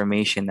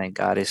affirmation that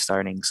God is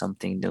starting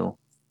something new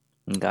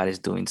and God is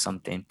doing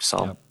something.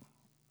 So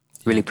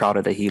really proud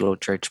of the Hilo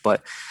church.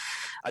 But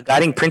a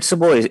guiding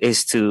principle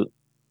is to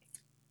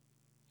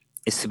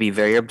be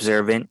very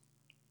observant,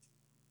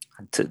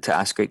 to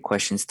ask great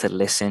questions, to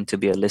listen, to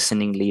be a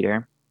listening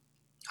leader,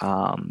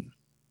 to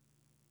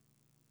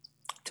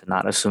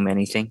not assume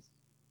anything,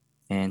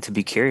 and to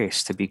be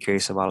curious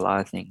about a lot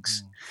of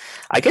things.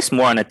 I guess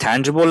more on a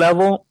tangible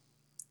level,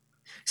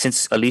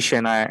 since Alisha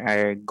and I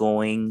are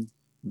going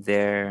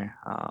there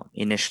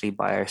initially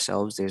by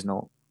ourselves, there's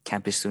no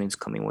campus students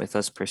coming with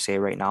us per se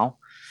right now.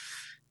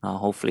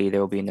 Hopefully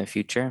there will be in the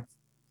future,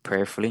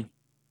 prayerfully.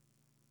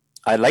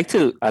 I'd like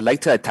to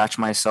attach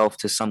myself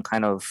to some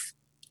kind of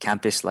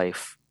campus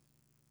life,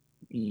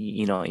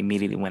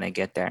 immediately when I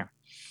get there,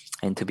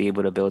 and to be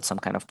able to build some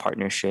kind of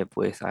partnership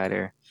with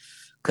either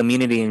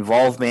community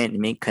involvement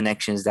and make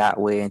connections that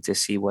way, and to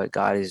see what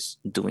God is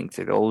doing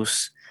through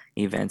those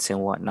events and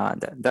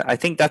whatnot. I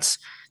think that's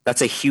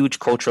a huge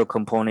cultural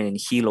component in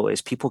Hilo,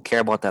 is people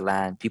care about the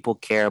land, people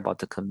care about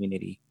the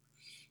community.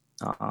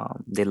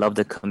 They love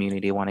the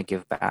community, want to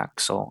give back.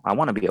 So I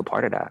want to be a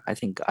part of that. I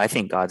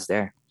think God's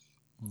there,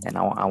 and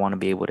I want to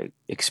be able to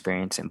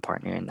experience and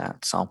partner in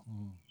that. So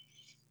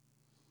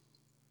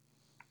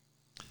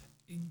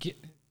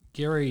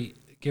Gary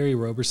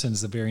Roberson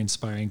is a very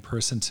inspiring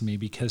person to me,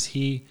 because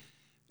he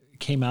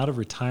came out of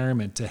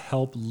retirement to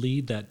help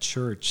lead that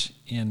church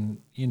in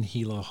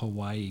Hilo,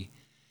 Hawaii.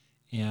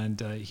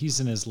 And he's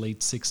in his late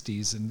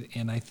 60s,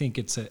 and I think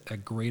it's a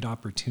great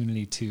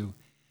opportunity to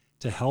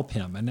help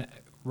him. And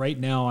right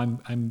now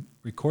I'm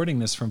recording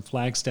this from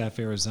Flagstaff,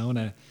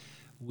 Arizona,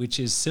 which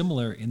is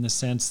similar in the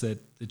sense that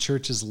the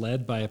church is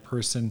led by a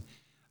person,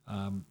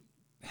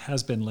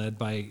 has been led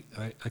by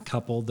a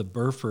couple, the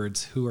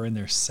Burfords, who are in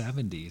their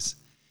 70s.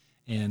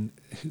 And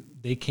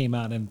they came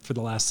out and for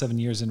the last 7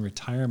 years in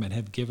retirement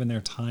have given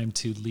their time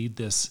to lead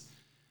this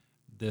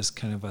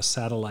kind of a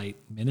satellite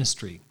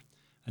ministry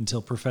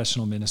until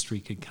professional ministry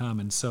could come.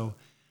 And so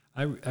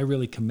I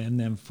really commend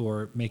them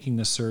for making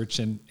the search.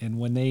 And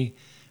when they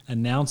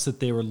announced that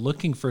they were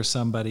looking for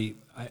somebody,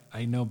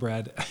 I know,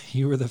 Brad,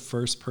 you were the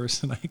first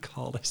person I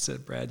called. I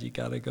said, Brad, you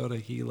got to go to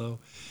Hilo.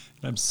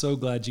 And I'm so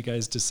glad you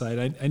guys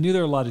decided. I knew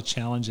there were a lot of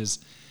challenges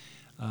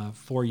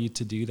for you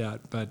to do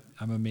that, but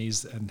I'm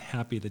amazed and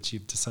happy that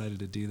you've decided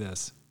to do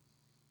this.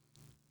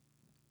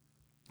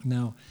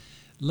 Now,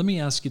 let me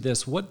ask you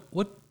this: what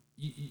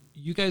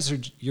you guys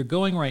you're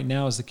going right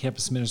now as the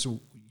campus minister?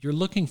 You're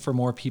looking for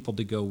more people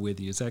to go with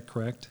you. Is that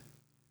correct?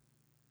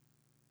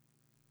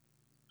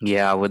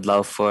 Yeah, I would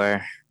love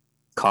for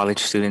college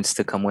students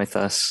to come with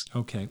us.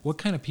 Okay, what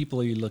kind of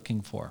people are you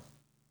looking for?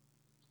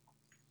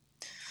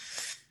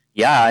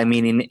 Yeah, I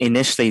mean,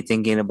 initially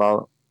thinking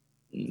about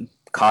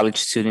college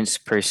students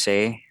per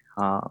se,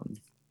 I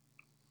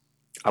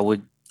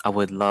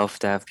would love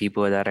to have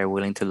people that are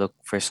willing to look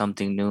for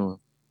something new,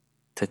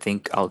 to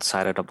think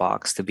outside of the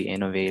box, to be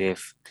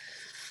innovative.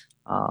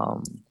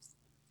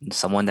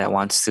 Someone that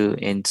wants to,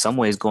 in some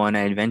ways, go on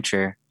an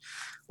adventure.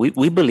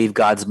 We believe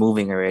God's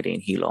moving already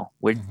in Hilo.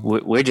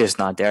 We're just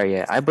not there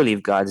yet. I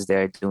believe God's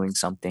there doing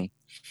something,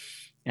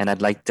 and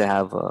I'd like to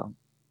have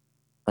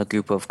a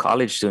group of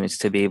college students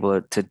to be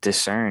able to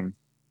discern,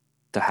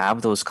 to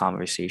have those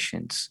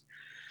conversations,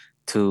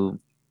 to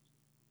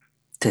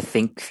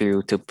think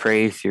through, to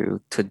pray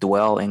through, to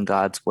dwell in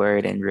God's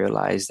word and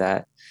realize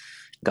that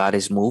God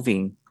is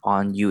moving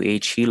on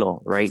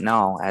Hilo right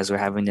now as we're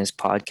having this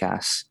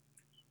podcast.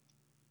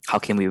 How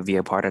can we be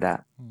a part of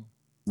that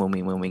when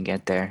we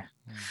get there?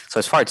 So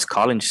as far as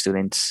college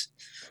students,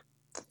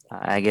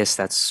 I guess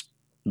that's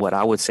what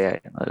I would say.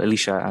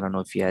 Alisha, I don't know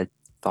if you had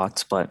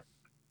thoughts, but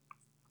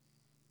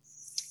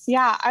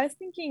Yeah, I was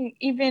thinking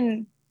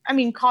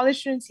college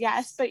students,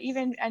 yes, but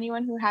even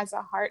anyone who has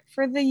a heart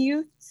for the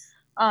youth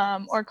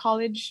or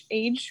college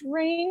age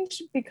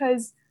range,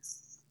 because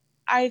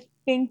I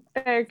think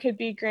there could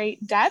be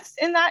great depth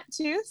in that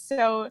too.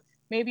 So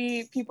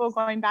maybe people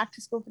going back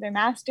to school for their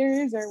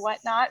masters or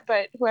whatnot,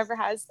 but whoever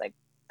has like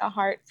a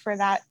heart for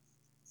that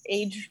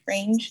age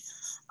range.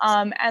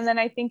 And then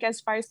I think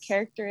as far as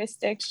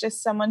characteristics,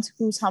 just someone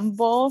who's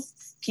humble,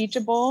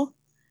 teachable,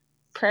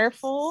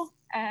 prayerful,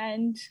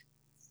 and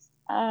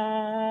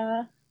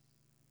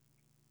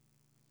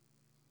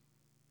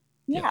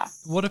yeah.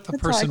 What if a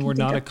person were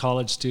not a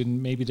college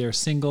student? Maybe they're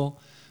single,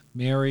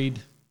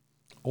 married,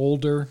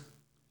 older.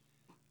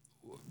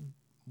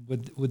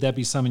 Would that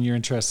be someone you're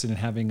interested in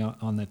having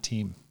on the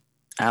team?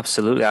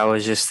 Absolutely. I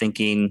was just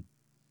thinking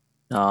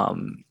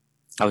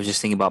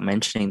about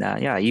mentioning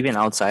that. Yeah, even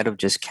outside of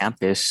just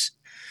campus,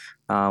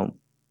 we're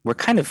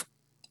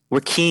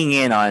keying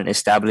in on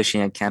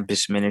establishing a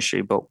campus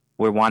ministry, but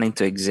we're wanting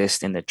to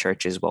exist in the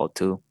church as well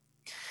too.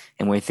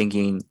 And we're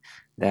thinking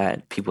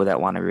that people that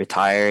want to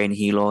retire in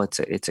Hilo,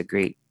 it's a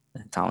great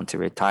town to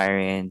retire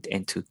in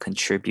and to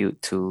contribute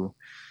to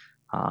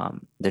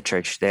the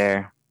church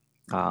there.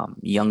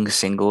 Young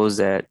singles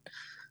that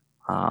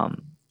are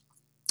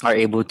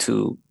able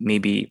to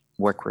maybe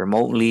work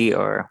remotely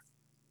or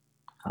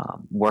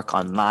work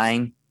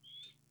online.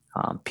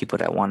 People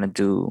that want to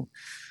do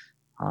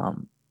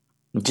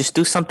just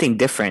do something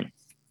different,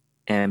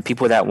 and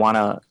people that want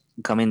to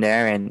come in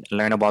there and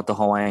learn about the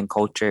Hawaiian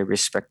culture,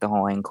 respect the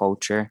Hawaiian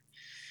culture,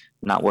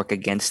 not work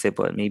against it,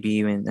 but maybe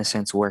even in a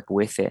sense work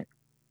with it.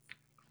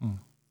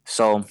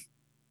 So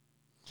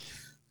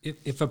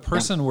if a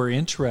person were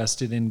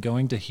interested in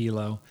going to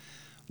Hilo,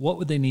 what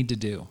would they need to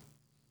do?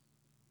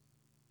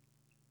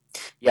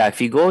 Yeah,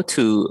 if you go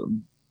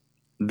to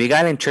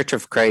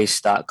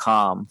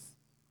BigIslandChurchOfChrist.com,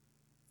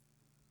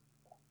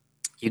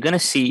 you're going to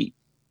see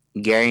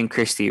Gary and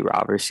Christy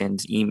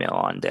Robertson's email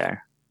on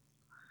there.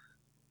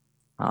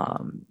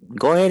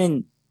 Go ahead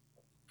and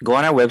go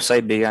on our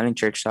website,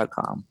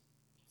 BigIslandChurch.com,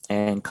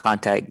 and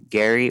contact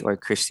Gary or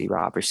Christy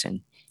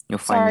Robertson. You'll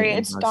find Sorry,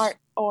 it's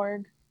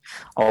 .org.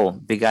 Oh,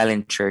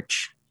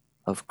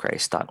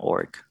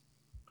 BigIslandChurchOfChrist.org.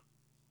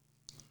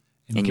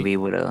 And you'll be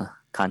able to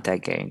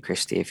contact Gary and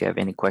Christy if you have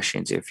any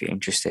questions, if you're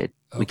interested.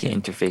 Okay. We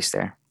can interface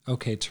there.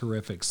 Okay,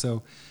 terrific.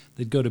 So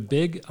they'd go to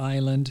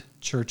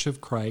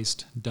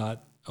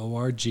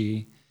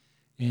BigIslandChurchOfChrist.org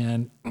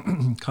and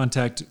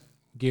contact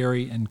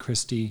Gary and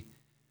Christy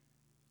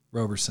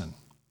Roberson.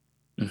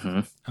 Mm-hmm.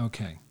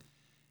 Okay.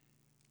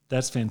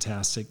 That's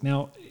fantastic.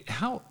 Now,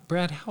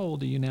 Brad, how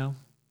old are you now?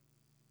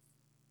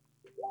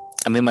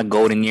 I'm in my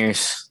golden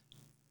years.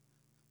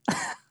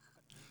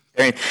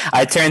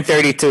 I turned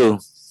 32.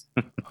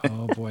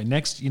 Oh boy.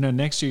 Next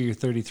year you're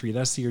 33.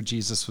 That's the year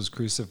Jesus was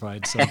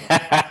crucified. So you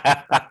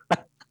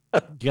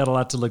got a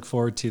lot to look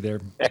forward to there,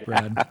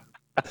 Brad.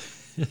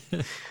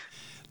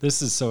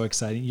 This is so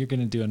exciting. You're going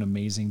to do an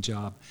amazing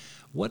job.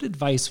 What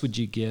advice would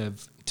you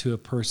give to a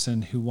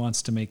person who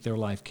wants to make their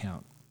life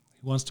count?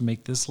 Who wants to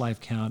make this life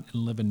count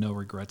and live a no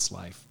regrets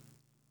life?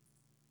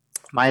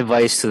 My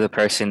advice to the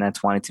person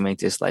that's wanting to make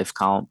this life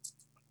count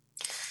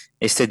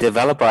is to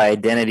develop an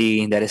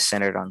identity that is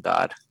centered on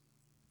God.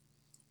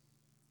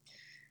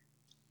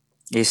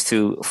 Is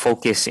to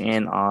focus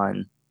in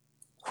on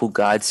who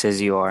God says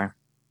you are,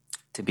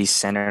 to be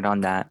centered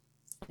on that,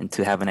 and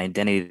to have an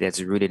identity that's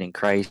rooted in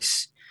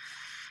Christ.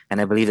 And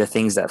I believe the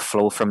things that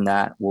flow from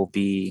that will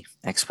be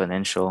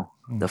exponential.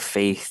 The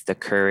faith, the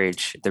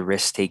courage, the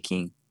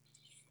risk-taking,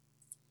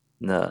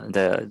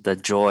 the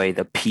joy,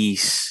 the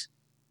peace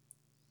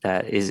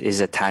that is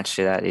attached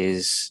to that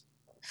is,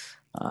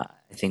 I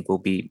think, will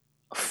be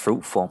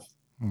fruitful.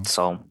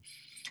 So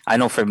I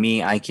know for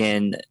me, I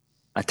can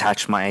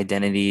attach my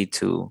identity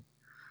to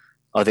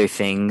other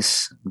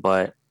things,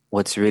 but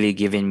what's really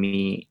given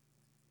me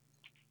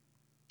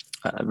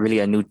really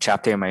a new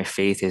chapter in my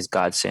faith is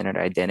God-centered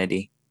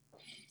identity.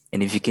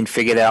 And if you can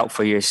figure it out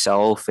for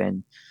yourself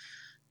and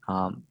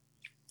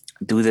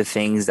do the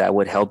things that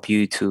would help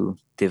you to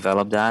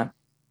develop that,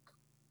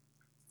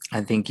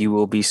 I think you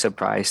will be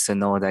surprised to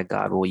know that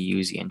God will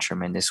use you in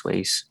tremendous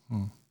ways.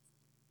 How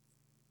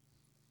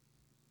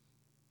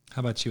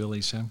about you,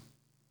 Alisha?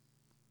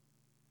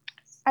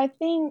 I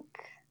think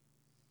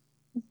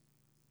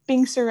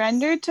being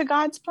surrendered to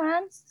God's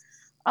plan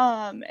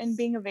and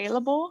being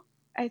available.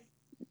 I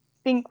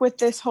think with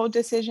this whole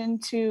decision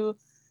to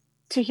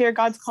hear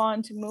God's call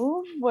and to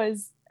move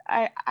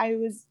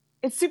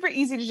it's super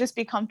easy to just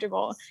be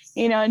comfortable,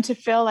 and to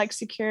feel like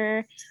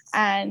secure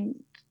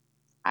and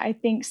I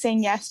think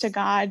saying yes to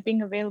God,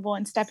 being available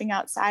and stepping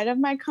outside of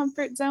my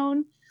comfort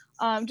zone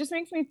just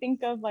makes me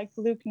think of like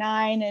Luke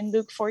 9 and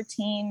Luke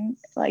 14,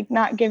 like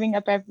not giving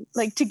up,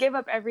 to give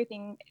up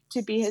everything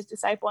to be his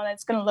disciple. And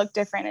it's going to look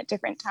different at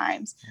different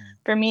times.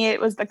 For me,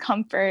 it was the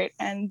comfort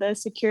and the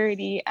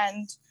security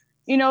and,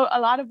 you know,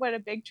 a lot of what a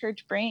big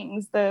church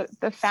brings, the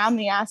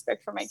family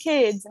aspect for my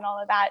kids and all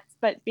of that.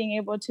 But being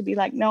able to be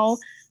like, no,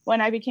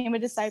 when I became a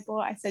disciple,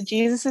 I said,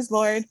 Jesus is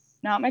Lord,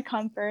 not my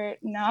comfort,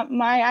 not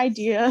my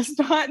ideas,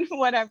 not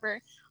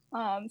whatever.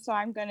 So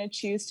I'm going to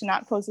choose to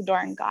not close the door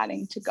on God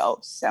and to go.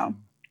 So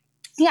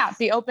yeah,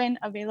 be open,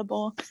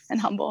 available, and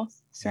humble,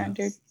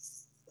 surrendered,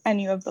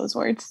 any of those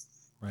words.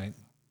 Right.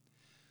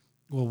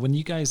 Well, when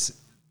you guys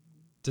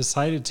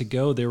decided to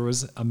go, there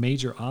was a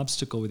major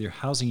obstacle with your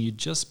housing. You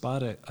just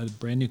bought a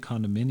brand new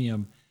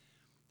condominium.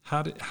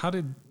 How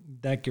did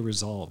that get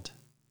resolved?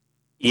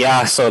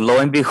 Yeah, so lo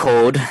and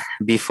behold,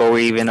 before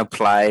we even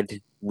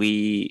applied,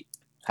 we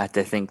had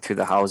to think through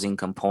the housing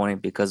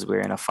component because we're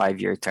in a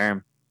 5-year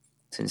term.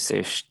 Since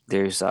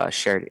there's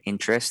shared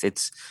interest,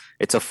 it's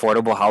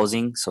affordable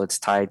housing, so it's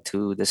tied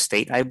to the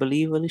state, I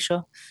believe,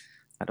 Alisha.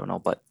 I don't know,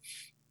 but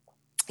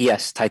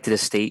yes, tied to the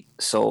state.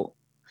 So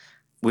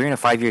we're in a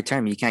 5-year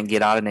term. You can't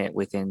get out of it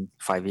within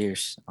 5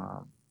 years.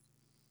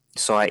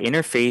 So I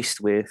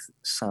interfaced with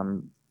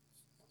some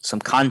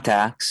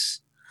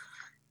contacts,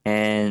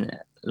 and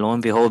lo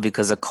and behold,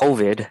 because of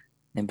COVID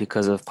and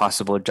because of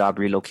possible job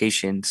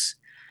relocations,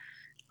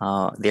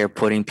 they're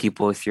putting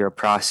people through a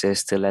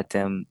process to let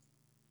them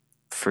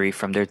free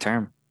from their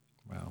term.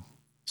 Wow.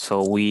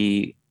 So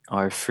we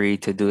are free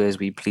to do as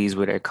we please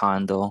with our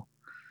condo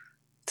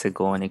to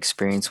go and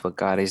experience what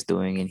God is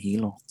doing in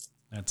Hilo.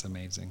 That's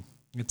amazing.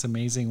 It's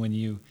amazing when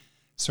you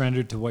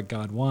surrender to what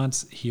God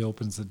wants, he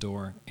opens the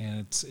door.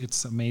 And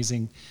it's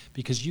amazing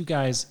because you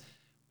guys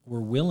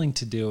were willing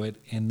to do it,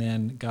 and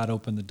then God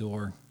opened the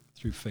door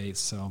through faith.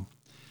 So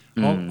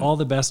all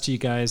the best to you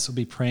guys. We'll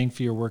be praying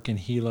for your work in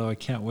Hilo. I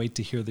can't wait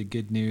to hear the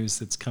good news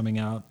that's coming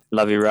out.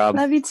 Love you, Rob.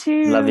 Love you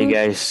too. Love you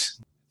guys.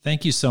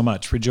 Thank you so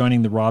much for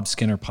joining the Rob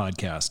Skinner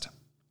podcast.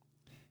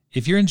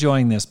 If you're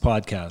enjoying this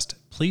podcast,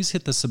 please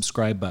hit the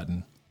subscribe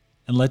button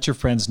and let your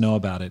friends know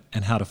about it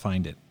and how to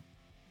find it.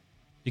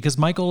 Because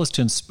my goal is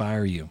to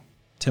inspire you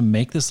to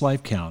make this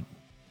life count,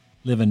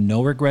 live a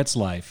no regrets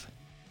life,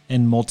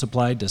 and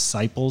multiply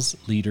disciples,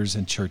 leaders,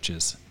 and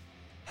churches.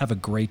 Have a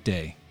great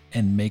day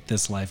and make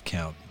this life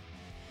count.